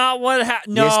 That's not what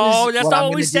happened. This No, is that's what not I'm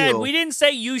what we gonna said. do. We didn't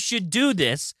say you should do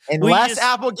this. Unless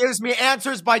Apple gives me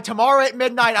answers by tomorrow at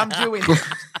midnight, I'm doing it.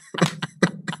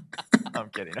 I'm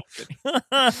kidding.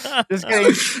 Just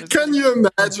kidding. Can you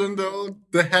imagine though?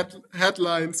 The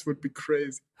headlines would be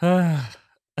crazy.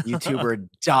 YouTuber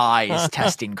dies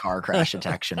testing car crash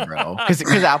detection, bro.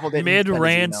 Because Apple didn't mid send his email.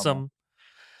 ransom.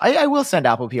 I will send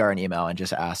Apple PR an email and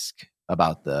just ask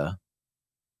about the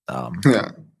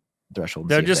threshold.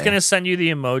 They're just gonna send you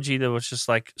the emoji that was just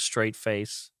like straight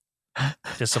face,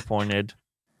 disappointed.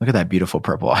 Look at that beautiful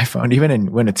purple iPhone.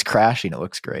 Even when it's crashing, it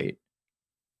looks great.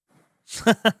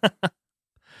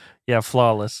 Yeah,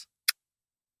 flawless.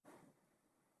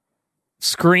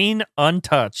 Screen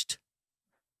untouched.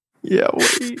 Yeah,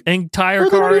 wait. Entire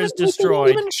car is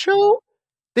destroyed.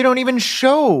 They don't even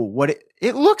show what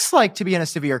it looks like to be in a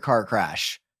severe car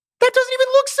crash. That doesn't even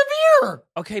look severe.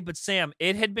 Okay, but Sam,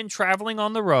 it had been traveling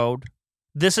on the road.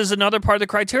 This is another part of the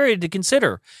criteria to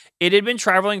consider. It had been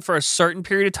traveling for a certain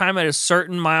period of time at a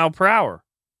certain mile per hour.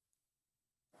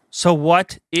 So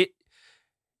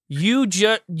you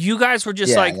guys were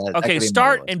just like, okay,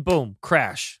 start and boom,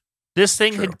 crash. This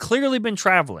thing had clearly been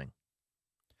traveling.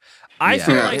 I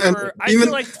feel like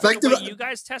the way you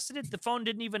guys tested it, the phone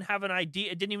didn't even have an ID.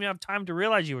 It didn't even have time to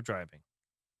realize you were driving.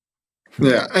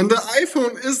 Yeah, and the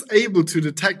iPhone is able to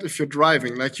detect if you're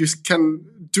driving. Like you can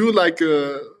do like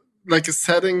a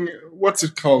setting. What's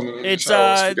it called? It's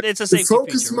a safety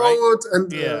focus feature, mode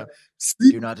right? and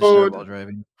sleep do not mode. disturb while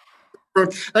driving.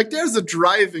 Like there's a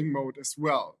driving mode as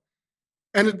well.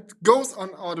 And it goes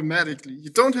on automatically. You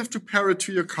don't have to pair it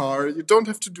to your car. You don't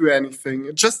have to do anything.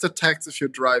 It just detects if you're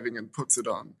driving and puts it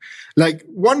on. Like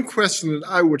one question that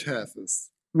I would have is,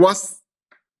 was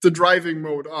the driving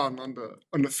mode on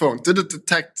the phone? Did it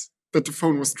detect that the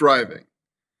phone was driving?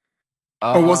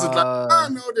 Or was it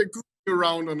like, no, they're goofing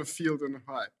around on a field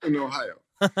in Ohio?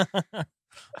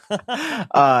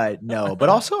 No, but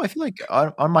also I feel like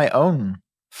on my own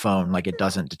phone, like it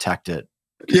doesn't detect it.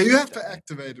 Yeah, you have to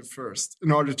activate it first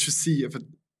in order to see if it.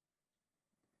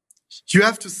 You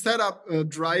have to set up a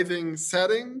driving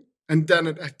setting and then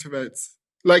it activates.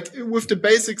 Like with the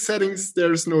basic settings,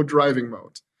 there is no driving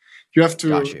mode. You have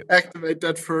to activate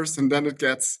that first and then it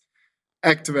gets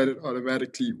activated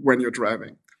automatically when you're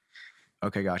driving.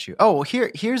 Okay, got you. Oh, well,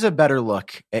 here's a better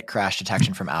look at crash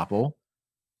detection from Apple.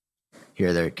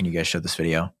 There. Can you guys show this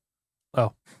video?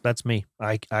 Oh, that's me.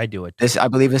 I do it. I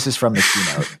believe this is from the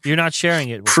keynote. You're not sharing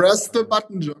it. Press the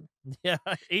button, John. Yeah,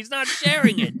 he's not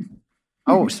sharing it.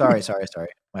 Oh, sorry.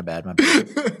 My bad. Do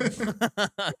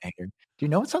you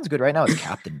know what sounds good right now? It's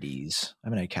Captain D's. I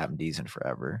haven't had Captain D's in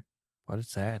forever. What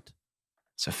is that?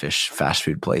 It's a fish fast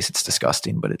food place. It's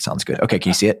disgusting, but it sounds good. Okay,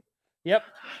 can you see it? Yep.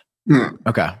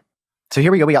 Okay. So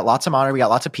here we go. We got lots of monitor. We got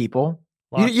lots of people.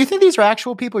 You think these are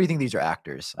actual people or you think these are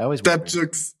actors? I always wonder. That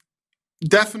looks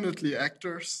definitely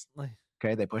actors.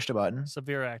 Okay, they pushed a button.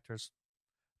 Severe actors.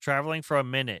 Traveling for a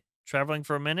minute.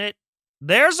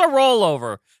 There's a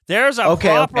rollover. There's a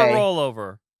proper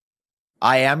rollover.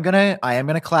 I am gonna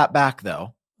clap back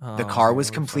though. The car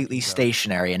was completely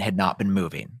stationary and had not been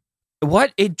moving.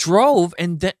 What? It drove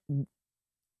and then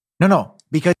No,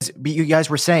 because you guys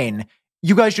were saying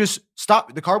you guys just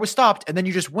stopped. The car was stopped and then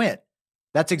you just went.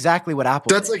 That's exactly what Apple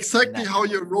That's did. exactly how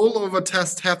your rollover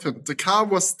test happened. The car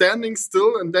was standing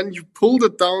still and then you pulled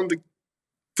it down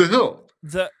the hill.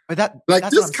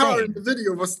 This car in the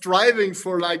video was driving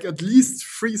for like at least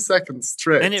 3 seconds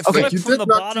straight. And it flipped from the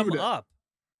bottom up.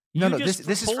 No, this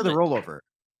is for the rollover.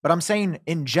 But I'm saying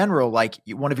in general, like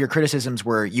one of your criticisms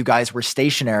were you guys were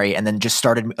stationary and then just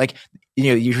started like,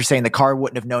 you were saying the car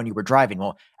wouldn't have known you were driving.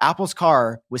 Well, Apple's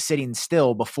car was sitting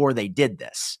still before they did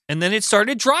this. And then it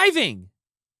started driving.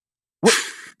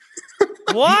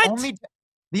 What?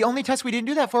 The only test we didn't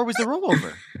do that for was the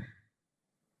rollover.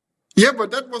 Yeah,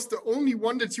 but that was the only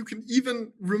one that you can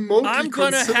even remotely I'm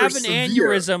going to have an severe.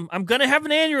 aneurysm. I'm going to have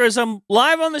an aneurysm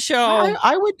live on the show.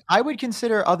 I would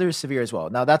consider others severe as well.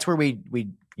 Now that's where we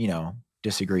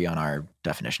disagree on our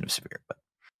definition of severe. But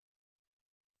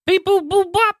beep boop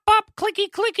boop bop bop clicky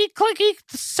clicky clicky.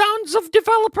 The sounds of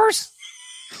developers.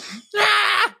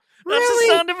 That's the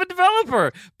sound of a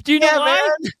developer. Do you know why?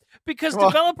 Man. Because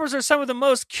developers are some of the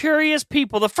most curious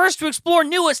people, the first to explore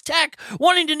newest tech,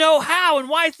 wanting to know how and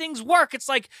why things work. It's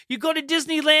like you go to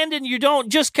Disneyland and you don't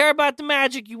just care about the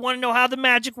magic. You want to know how the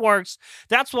magic works.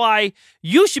 That's why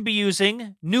you should be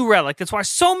using New Relic. That's why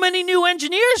so many new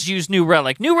engineers use New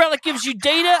Relic. New Relic gives you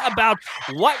data about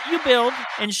what you build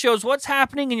and shows what's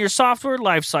happening in your software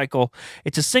lifecycle.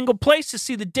 It's a single place to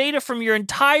see the data from your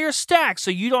entire stack,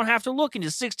 so you don't have to look into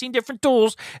 16 different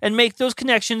tools and make those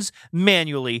connections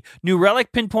manually. New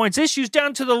Relic pinpoints issues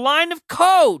down to the line of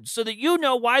code so that you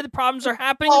know why the problems are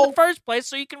happening in the first place,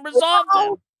 so you can resolve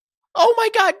them. Oh my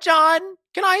God, John!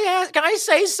 Can I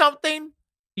say something?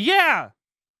 Yeah.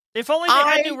 If only they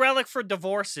had New Relic for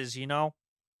divorces, you know?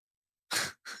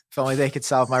 If only they could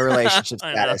solve my relationship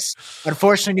status.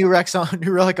 Unfortunately, New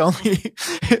Relic only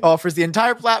offers the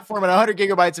entire platform and 100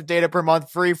 gigabytes of data per month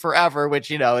free forever, which,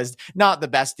 you know, is not the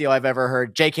best deal I've ever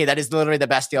heard. JK, that is literally the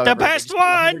best deal I've ever heard. The best one!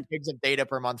 100 gigs of data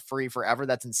per month free forever.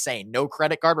 That's insane. No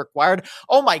credit card required.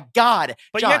 Oh my God.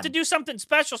 But John, you have to do something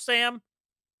special, Sam.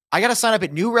 I got to sign up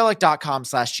at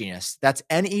newrelic.com/genius. That's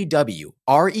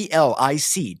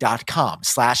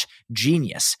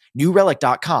NEWRELIC.com/genius.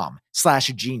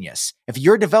 Newrelic.com/genius. If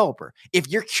you're a developer, if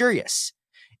you're curious,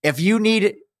 if you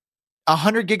need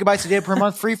 100 gigabytes of data per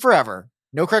month free forever,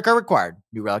 no credit card required,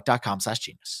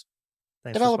 newrelic.com/genius.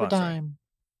 Developer time.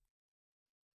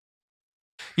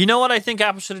 You know what I think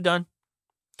Apple should have done?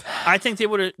 I think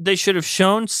they should have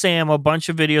shown Sam a bunch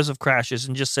of videos of crashes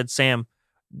and just said, Sam,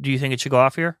 do you think it should go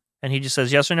off here? And he just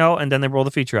says yes or no, and then they roll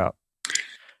the feature out.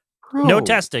 Bro, no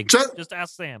testing. Just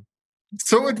ask Sam.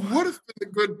 So it would have been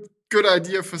a good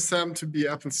idea for Sam to be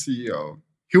Apple CEO.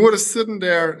 He would have sitting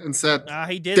there and said,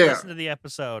 he did listen to the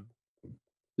episode.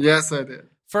 Yes, I did.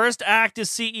 First act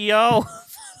as CEO.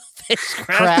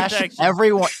 Crash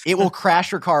everyone. It will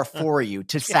crash your car for you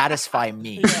to satisfy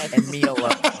me and me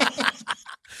alone.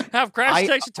 Have crash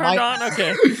detection turned on?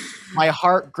 Okay. My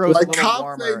heart grows a little CarPlay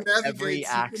warmer every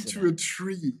accident. Into a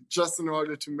tree just in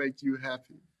order to make you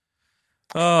happy.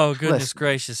 Oh, goodness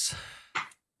gracious.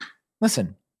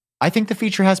 Listen, I think the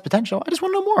feature has potential. I just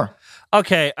want to know more.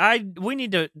 Okay,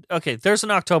 there's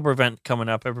an October event coming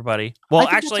up, everybody. Well,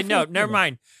 actually, no, never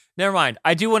mind.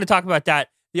 I do want to talk about that.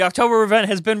 The October event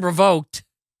has been revoked.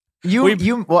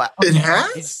 It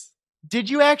has? Did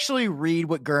you actually read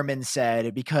what Gurman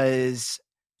said? Because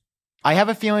I have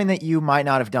a feeling that you might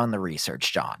not have done the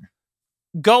research, John.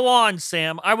 Go on,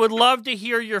 Sam. I would love to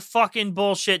hear your fucking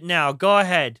bullshit now. Go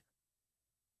ahead.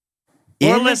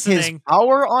 We're listening. His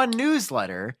Hour On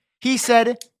newsletter, he said,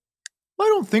 I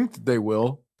don't think that they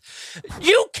will.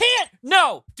 You can't.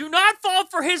 No, do not fall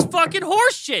for his fucking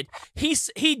horse shit.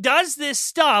 He does this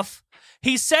stuff.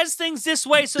 He says things this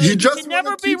way so that he can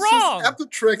never be wrong. Apple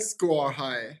Track score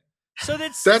high. So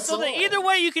that either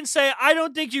way you can say, I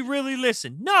don't think you really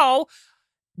listen. No,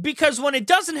 because when it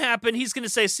doesn't happen, he's going to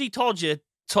say, see, told you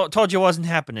it wasn't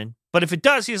happening. But if it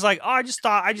does, he's like, oh, I just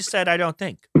said I don't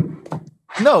think.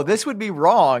 No, this would be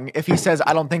wrong if he says,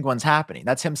 I don't think one's happening.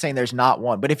 That's him saying there's not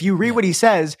one. But if you read what he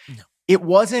says, it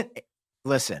wasn't,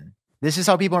 listen, this is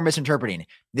how people are misinterpreting.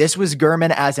 This was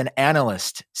Gurman as an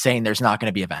analyst saying there's not going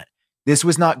to be an event. This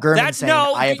was not Gurman saying,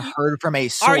 I have heard from a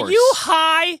source. Are you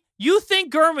high? You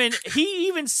think Gurman, he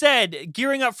even said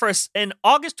gearing up for in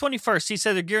August 21st, he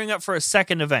said they're gearing up for a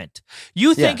second event.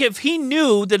 You think if he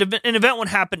knew that an event would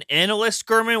happen, analyst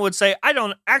Gurman would say, I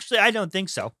don't think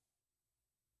so.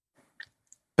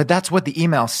 But that's what the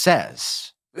email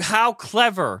says. How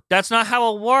clever. That's not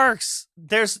how it works.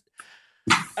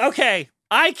 Okay.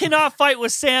 I cannot fight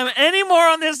with Sam anymore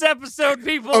on this episode,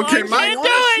 people. Okay, I can't do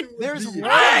it. There's one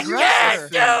I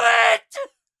can't do it.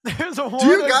 There's a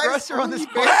one aggressor on this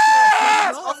page. Sam,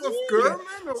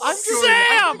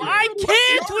 I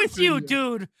can't with you,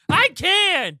 dude. I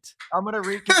can't. I'm going to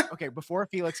read. Okay, before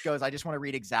Felix goes, I just want to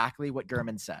read exactly what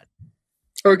Gurman said.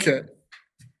 Okay.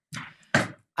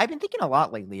 I've been thinking a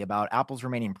lot lately about Apple's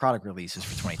remaining product releases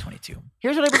for 2022.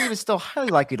 Here's what I believe is still highly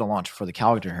likely to launch before the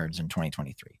calendar turns in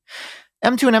 2023.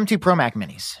 M2 and M2 Pro Mac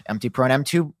Minis, M2 Pro and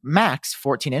M2 Max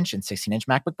 14-inch and 16-inch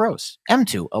MacBook Pros,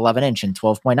 M2 11-inch and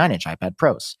 12.9-inch iPad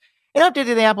Pros. An update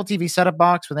to the Apple TV setup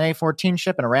box with an A14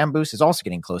 chip and a RAM boost is also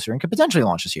getting closer and could potentially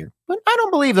launch this year, but I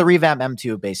don't believe the revamped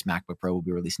M2-based MacBook Pro will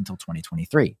be released until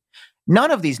 2023.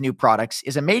 None of these new products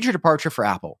is a major departure for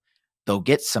Apple. They'll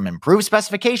get some improved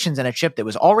specifications and a chip that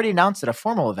was already announced at a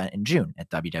formal event in June at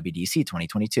WWDC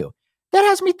 2022. That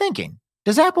has me thinking,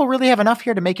 does Apple really have enough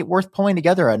here to make it worth pulling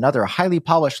together another highly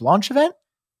polished launch event?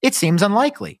 It seems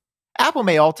unlikely. Apple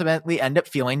may ultimately end up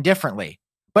feeling differently.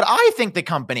 But I think the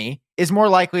company is more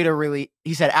likely to release,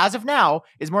 he said, as of now,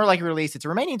 is more likely to release its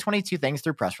remaining 22 things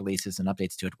through press releases and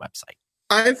updates to its website.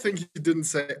 I think he didn't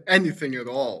say anything at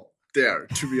all there,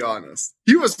 to be honest.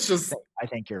 He was just I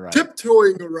think you're right.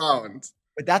 Tiptoeing around.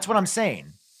 But that's what I'm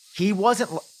saying. He wasn't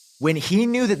when he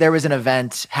knew that there was an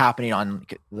event happening on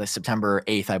the September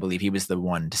 8th, I believe he was the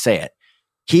one to say it.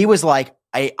 He was like,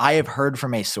 I have heard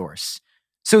from a source.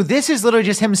 So this is literally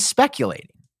just him speculating.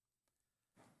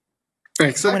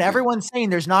 Exactly. So when everyone's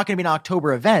saying there's not going to be an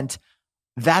October event,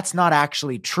 that's not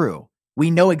actually true.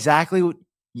 We know exactly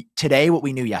today what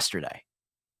we knew yesterday.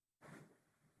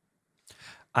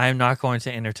 I am not going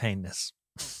to entertain this.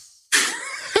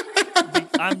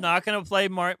 I'm not going to play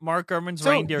Mark Gurman's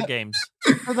reindeer games.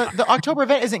 The October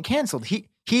event isn't canceled.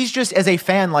 He's just, as a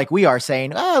fan like we are,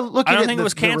 saying, "Oh, look." I don't think it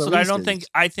was canceled.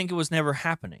 I think it was never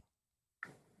happening.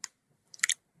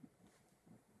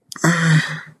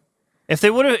 If they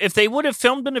would have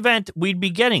filmed an event, we'd be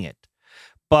getting it.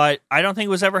 But I don't think it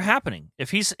was ever happening.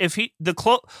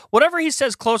 Whatever he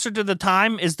says closer to the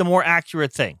time is the more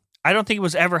accurate thing. I don't think it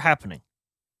was ever happening.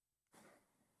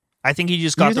 I think he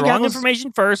just got the wrong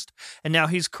information first, and now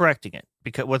he's correcting it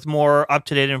with more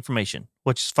up-to-date information,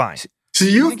 which is fine. So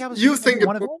you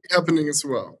think it's happening as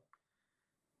well?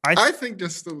 I think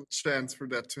there's still a chance for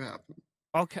that to happen.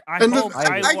 Okay,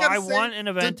 I want an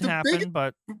event to happen,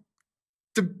 but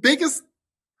the biggest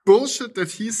bullshit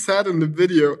that he said in the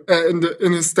video,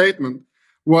 in his statement,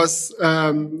 was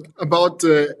about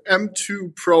the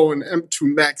M2 Pro and M2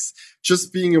 Max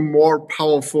just being a more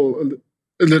powerful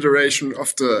iteration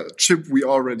of the chip we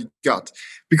already got.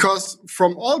 Because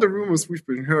from all the rumors we've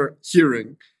been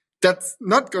hearing, that's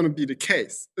not going to be the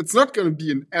case. It's not going to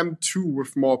be an M2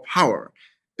 with more power.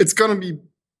 It's going to be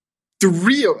the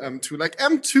real M2. Like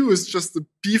M2 is just a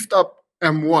beefed up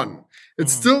M1.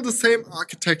 It's still the same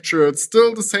architecture. It's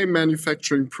still the same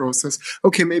manufacturing process.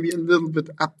 Okay, maybe a little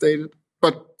bit updated,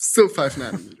 but still 5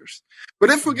 nanometers. But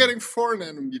if we're getting 4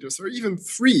 nanometers or even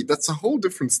 3, that's a whole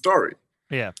different story.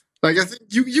 Yeah. Like, I think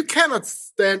you cannot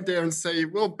stand there and say,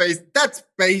 well, that's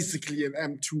basically an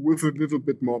M2 with a little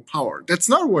bit more power. That's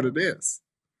not what it is.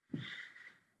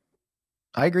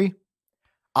 I agree.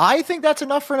 I think that's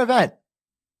enough for an event.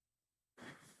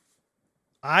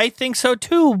 I think so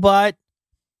too, but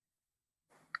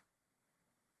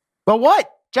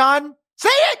what, John? Say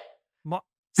it!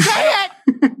 Say it!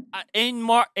 In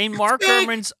Mark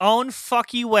Gurman's own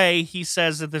fucky way, he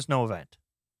says that there's no event.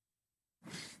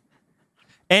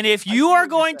 And if you're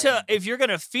going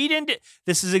to feed into,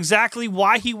 this is exactly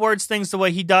why he words things the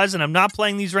way he does, and I'm not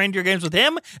playing these reindeer games with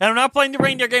him, and I'm not playing the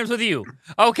reindeer games with you.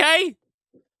 Okay?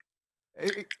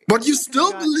 But you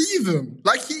still believe him.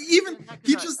 Like, he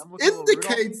just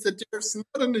indicates that there's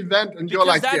not an event, and you're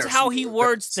like, that's how he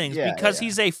words things, because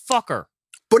he's a fucker.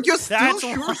 But you're still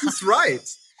sure he's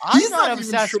right. He's not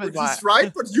even sure he's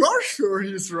right, but you're sure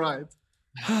he's right.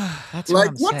 That's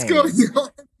like, what's going on?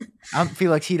 I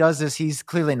feel like he does this. He's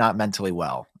clearly not mentally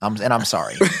well. And I'm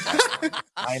sorry.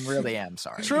 I really am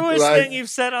sorry. Truest thing you've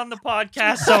said on the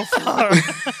podcast so far.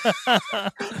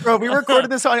 Bro, we recorded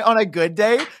this on a good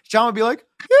day. John would be like,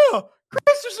 yeah,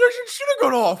 Christmas session should have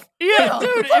gone off. Yeah,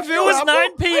 dude, if it was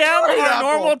 9 p.m. on a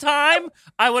normal time,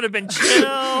 I would have been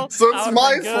chill. So it's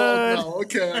my fault now.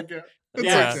 Okay, I get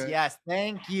it. Yes,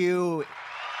 thank you.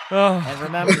 And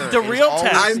remember, the real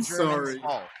test. I'm sorry.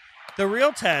 The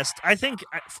real test. I think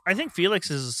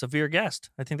Felix is a severe guest.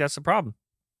 I think that's the problem.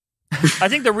 I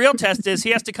think the real test is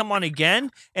he has to come on again,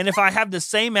 and if I have the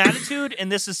same attitude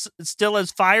and this is still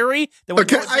as fiery, then we'll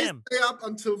go with him. I stay up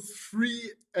until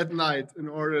 3 at night in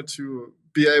order to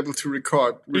be able to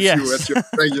record with you at your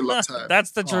regular time.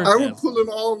 That's the truth. I will pull an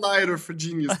all-nighter for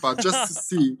Genius Bar just to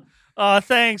see. Oh,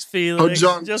 thanks, Felix.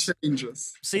 How John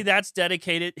changes. See, that's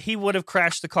dedicated. He would have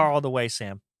crashed the car all the way,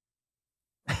 Sam.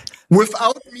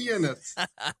 Without me in it.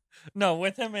 No,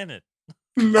 with him in it.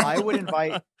 No. I would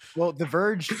invite. Well, The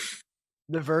Verge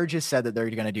has said that they're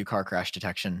going to do car crash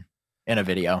detection in a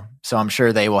video, so I'm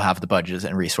sure they will have the budgets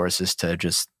and resources to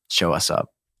just show us up.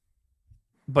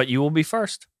 But you will be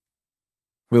first.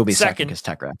 We'll be second because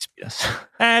Tech Rex beat us.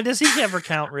 Does he ever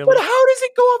count, really? But how does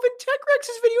it go up in Tech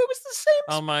Rex's video? It was the same.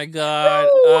 Oh my god!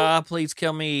 No. Please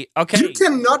kill me. Okay. You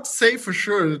cannot say for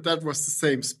sure that was the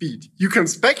same speed. You can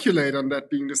speculate on that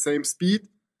being the same speed,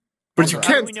 but you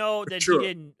can't. We know that he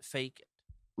didn't fake it.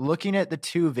 Looking at the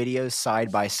two videos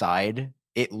side by side,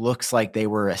 it looks like they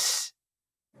were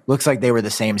the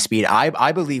same speed.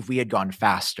 I believe we had gone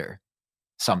faster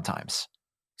sometimes.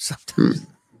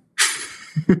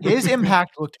 His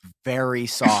impact looked very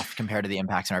soft compared to the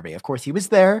impacts in our video. Of course, he was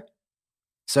there.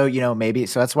 So, maybe.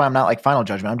 So that's why I'm not like final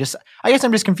judgment. I guess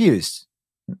I'm just confused.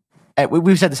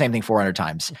 We've said the same thing 400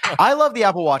 times. I love the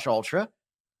Apple Watch Ultra.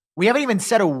 We haven't even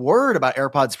said a word about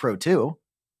AirPods Pro 2.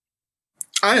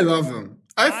 I love them.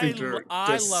 I think they're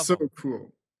love so them.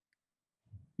 cool.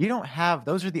 You don't have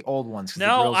those are the old ones. 'cause the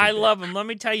No, grills are I big. love them. Let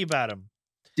me tell you about them.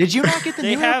 Did you not get the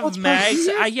They new have AirPods Pro mags.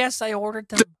 yet? Yes, I ordered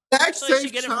them. Actually, I should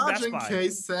MagSafe get 'em from Best charging Buy.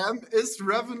 case, Sam, is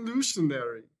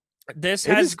revolutionary. This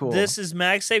It has is cool. this is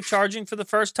MagSafe charging for the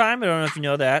first time. I don't know if you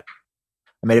know that.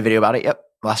 I made a video about it. Yep,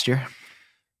 last year.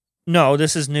 No,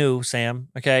 this is new, Sam.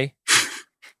 Okay,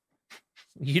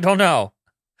 you don't know.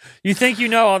 You think you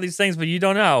know all these things, but you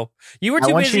don't know. You were I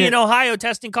too want busy you in Ohio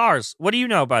testing cars. What do you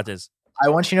know about this? I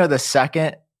want you to know the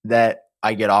second that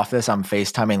I get off this, I'm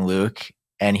FaceTiming Luke,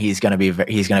 and he's gonna be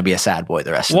a sad boy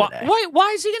the rest of the day.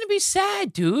 Why is he going to be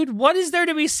sad, dude? What is there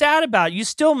to be sad about? You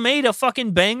still made a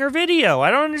fucking banger video. I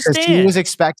don't Because understand. he was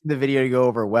expecting the video to go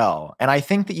over well, and I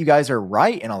think that you guys are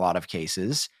right in a lot of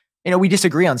cases. You know, we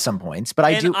disagree on some points, but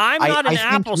I'm not an think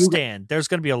Apple you- stand. There's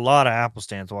going to be a lot of Apple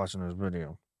stands watching this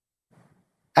video.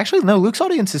 Actually, no. Luke's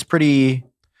audience is pretty.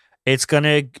 It's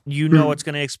gonna, it's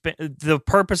gonna expand. The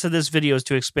purpose of this video is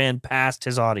to expand past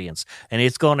his audience, and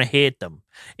it's gonna hit them.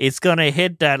 It's gonna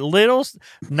hit that little,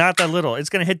 not that little. It's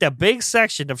gonna hit that big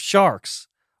section of sharks.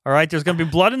 All right, there's gonna be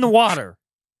blood in the water.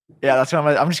 Yeah, that's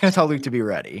what I'm just gonna tell Luke to be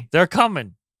ready. They're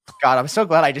coming. God, I'm so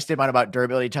glad I just did mine about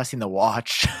durability testing the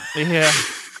watch. Yeah.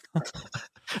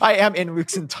 I am in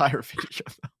Luke's entire video.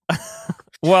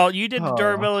 Well, you did the Oh.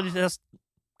 durability test.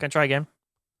 Can I try again?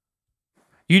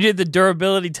 You did the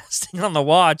durability testing on the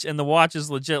watch, and the watch is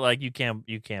legit. Like you can't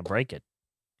break it.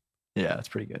 Yeah, that's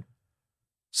pretty good.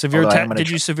 Severe. Although I am gonna Did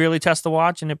you severely test the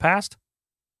watch and it passed?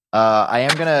 I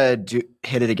am gonna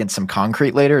hit it against some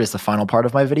concrete later as the final part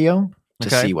of my video to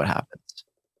Okay. see what happens.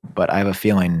 But I have a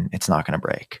feeling it's not gonna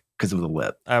break because of the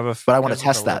lip. I have a. But I want to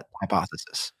because of test the that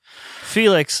hypothesis.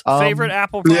 Felix, favorite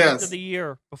Apple product yes. of the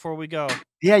year before we go.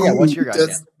 Yeah. What's your guys?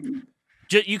 That's,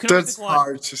 You can only that's pick one.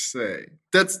 hard to say.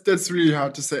 That's really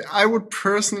hard to say. I would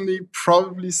personally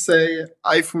probably say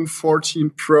iPhone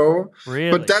 14 Pro.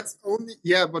 Really? But that's only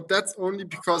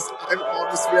because I'm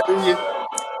always very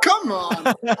come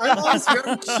on. I'm always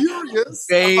very curious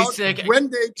Basic. about when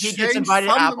they He gets change invited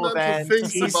to Apple fundamental events.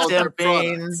 things He's about their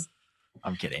simping. products.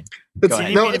 I'm kidding. It's, Go ahead.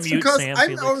 You no, need to it's mute because Sam, I'm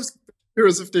Felix. always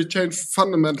curious if they change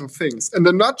fundamental things. And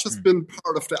they're not just been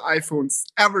part of the iPhones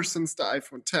ever since the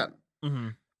iPhone 10. Mm-hmm.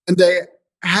 And they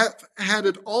have had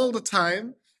it all the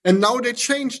time. And now they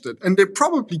changed it. And they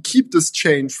probably keep this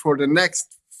change for the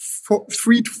next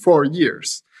 3 to 4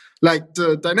 years. Like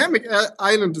the dynamic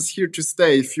island is here to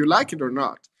stay if you like it or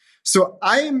not. So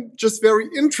I'm just very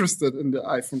interested in the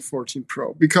iPhone 14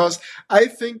 Pro because I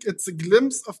think it's a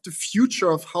glimpse of the future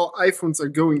of how iPhones are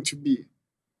going to be.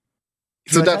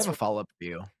 So that's a follow-up for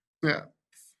you. Yeah.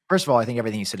 First of all, I think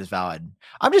everything you said is valid.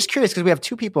 I'm just curious because we have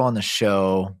two people on the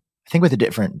show, I think with a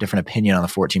different opinion on the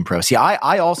 14 Pro. See,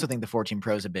 I also think the 14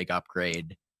 Pro is a big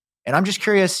upgrade. And I'm just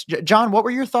curious, John, what were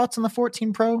your thoughts on the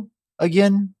 14 Pro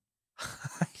again?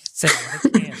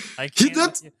 I can't. He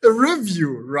did a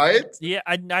review, right? Yeah,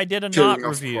 I did a Kidding, not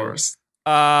of review. course.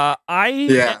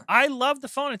 I love the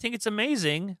phone. I think it's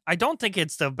amazing. I don't think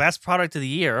it's the best product of the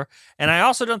year, and I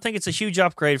also don't think it's a huge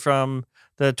upgrade from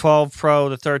the 12 Pro,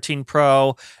 the 13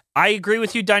 Pro. I agree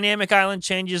with you. Dynamic Island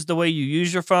changes the way you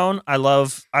use your phone. I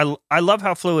love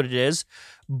how fluid it is.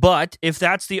 But if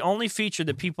that's the only feature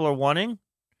that people are wanting,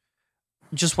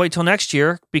 just wait till next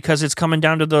year because it's coming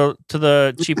down to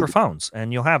the cheaper phones,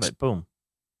 and you'll have it. Boom.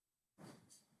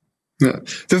 Yeah.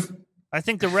 I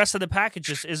think the rest of the package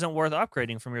just isn't worth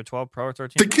upgrading from your 12 Pro or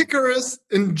 13 The Pro. kicker is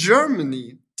in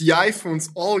Germany, the iPhones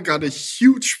all got a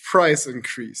huge price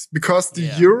increase because the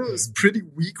euro is pretty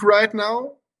weak right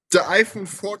now. The iPhone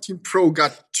 14 Pro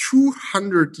got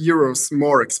 200 euros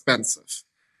more expensive.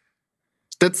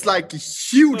 That's like a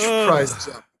huge price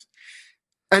jump.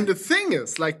 And the thing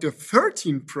is, like the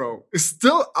 13 Pro is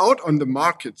still out on the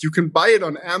market. You can buy it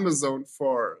on Amazon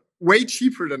for way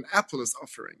cheaper than Apple is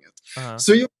offering it. Uh-huh.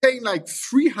 So you're paying like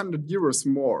 300 euros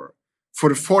more for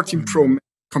the 14 Pro Max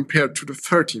compared to the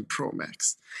 13 Pro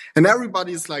Max. And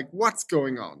everybody's like, what's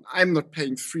going on? I'm not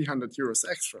paying 300 euros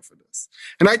extra for this.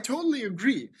 And I totally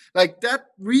agree. Like that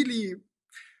really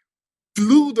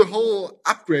blew the whole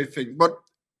upgrade thing. But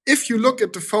if you look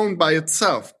at the phone by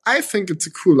itself, I think it's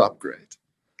a cool upgrade.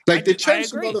 Like they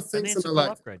changed a lot of things in the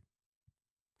life.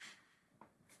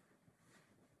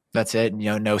 That's it.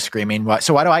 You know, no screaming.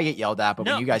 So why do I get yelled at? But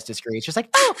when you guys disagree, it's just like,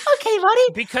 oh, okay,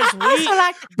 buddy. Because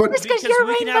because your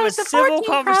we can have a civil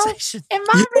conversation. And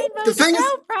my The thing is,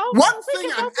 Pro. one thing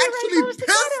I'm actually pissed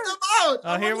about.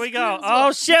 Oh, here we go.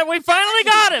 Oh shit, we finally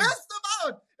got him. Pissed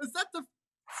about is that the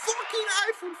fucking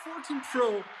iPhone 14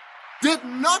 Pro did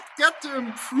not get the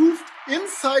improved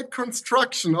inside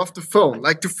construction of the phone.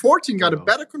 Like the 14 got a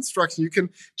better construction. You can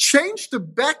change the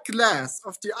back glass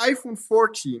of the iPhone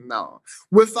 14 now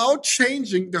without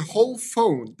changing the whole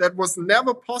phone. That was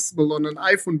never possible on an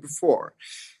iPhone before.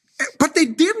 But they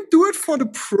didn't do it for the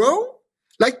Pro.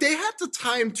 Like they had the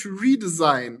time to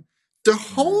redesign the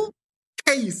whole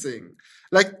casing,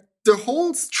 like the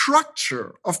whole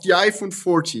structure of the iPhone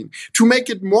 14 to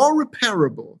make it more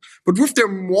repairable. But with their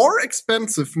more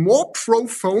expensive, more pro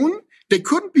phone, they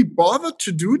couldn't be bothered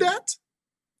to do that?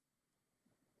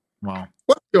 Wow.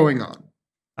 What's going on?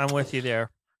 I'm with you there.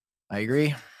 I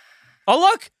agree. Oh,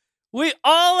 look. We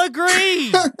all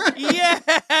agree.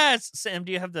 Yes. Sam,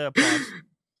 do you have the applause?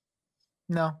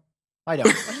 No, I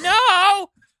don't. No.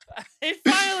 It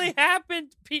finally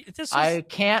happened. I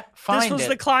can't find it. This was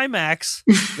the climax.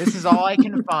 This is all I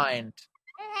can find.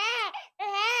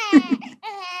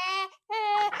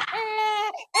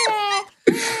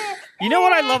 You know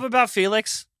what I love about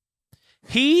Felix?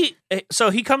 He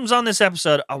comes on this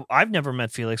episode. Oh, I've never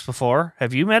met Felix before.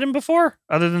 Have you met him before,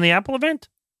 other than the Apple event?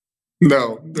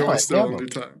 No, that was the only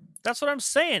time. That's what I'm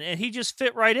saying. And he just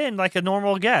fit right in like a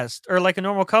normal guest or like a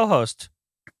normal co-host.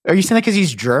 Are you saying that because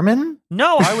he's German?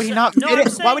 No. Why would he not fit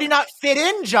in? Why would he not fit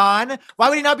in, John? Why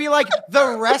would he not be like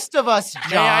the rest of us,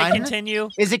 John? May I continue?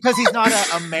 Is it because he's not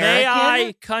an American? May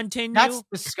I continue? That's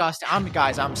disgusting.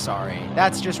 I'm sorry.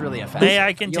 That's just really offensive. May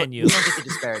I continue? You don't get to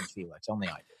disparage Felix. Only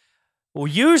I do. Well,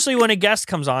 usually when a guest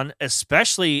comes on,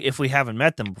 especially if we haven't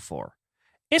met them before,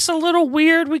 it's a little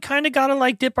weird. We kind of got to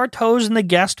like dip our toes in the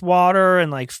guest water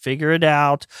and like figure it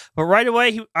out. But right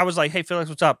away, I was like, hey, Felix,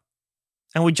 what's up?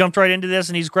 And we jumped right into this,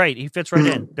 and he's great. He fits right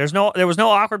in. There was no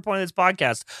awkward point in this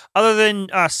podcast other than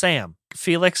Sam.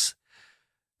 Felix.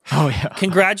 Oh yeah!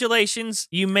 Congratulations,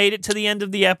 you made it to the end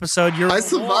of the episode. I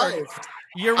survived.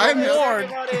 Your reward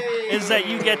is that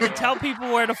you get to tell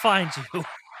people where to find you.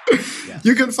 Yeah.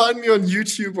 You can find me on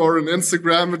YouTube or on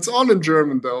Instagram. It's all in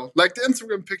German though. Like the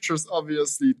Instagram pictures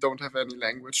obviously don't have any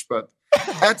language, but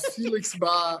at Felix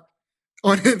Bar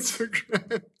on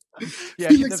Instagram. Yeah,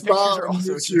 Felix Bar on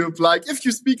YouTube. Like if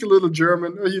you speak a little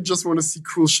German or you just want to see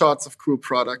cool shots of cool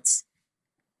products.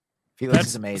 Felix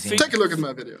is amazing. Take a look at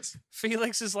my videos.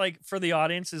 Felix is like, for the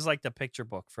audience, is like the picture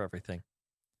book for everything.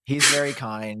 He's very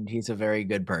kind. He's a very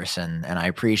good person. And I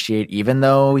appreciate, even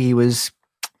though he was...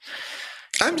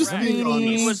 I'm just being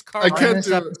honest. I can't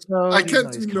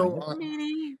do no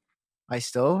honest. I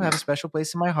still have a special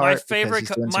place in my heart.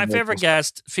 My favorite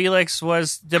guest, Felix,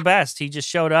 was the best. He just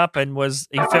showed up and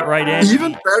he fit right in.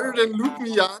 Even better than Luke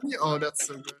Miani? Oh, that's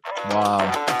so good.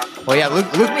 Wow. Well, yeah, Luke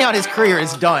Miani's career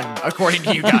is done, according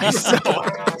to you guys. So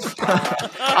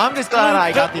I'm just glad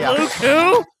I got the Luke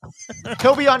who?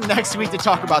 He'll be on next week to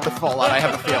talk about the Fallout, I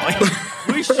have a feeling.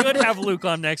 We should have Luke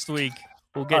on next week.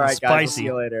 We'll get spicy. Guys, we'll see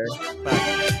you later.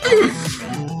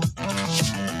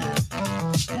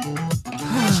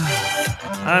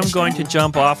 I'm going to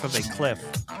jump off of a cliff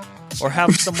or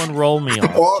have someone roll me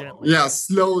off gently. Yeah,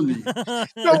 slowly.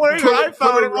 Don't worry, your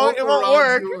iPhone. It won't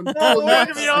work. It won't work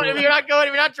if you're not going,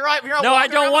 if you're not driving. No, I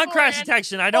don't want crash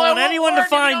detection. I don't want anyone to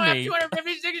find me.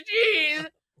 256 G's.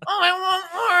 Oh, it won't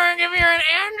work if you're an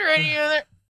Android user.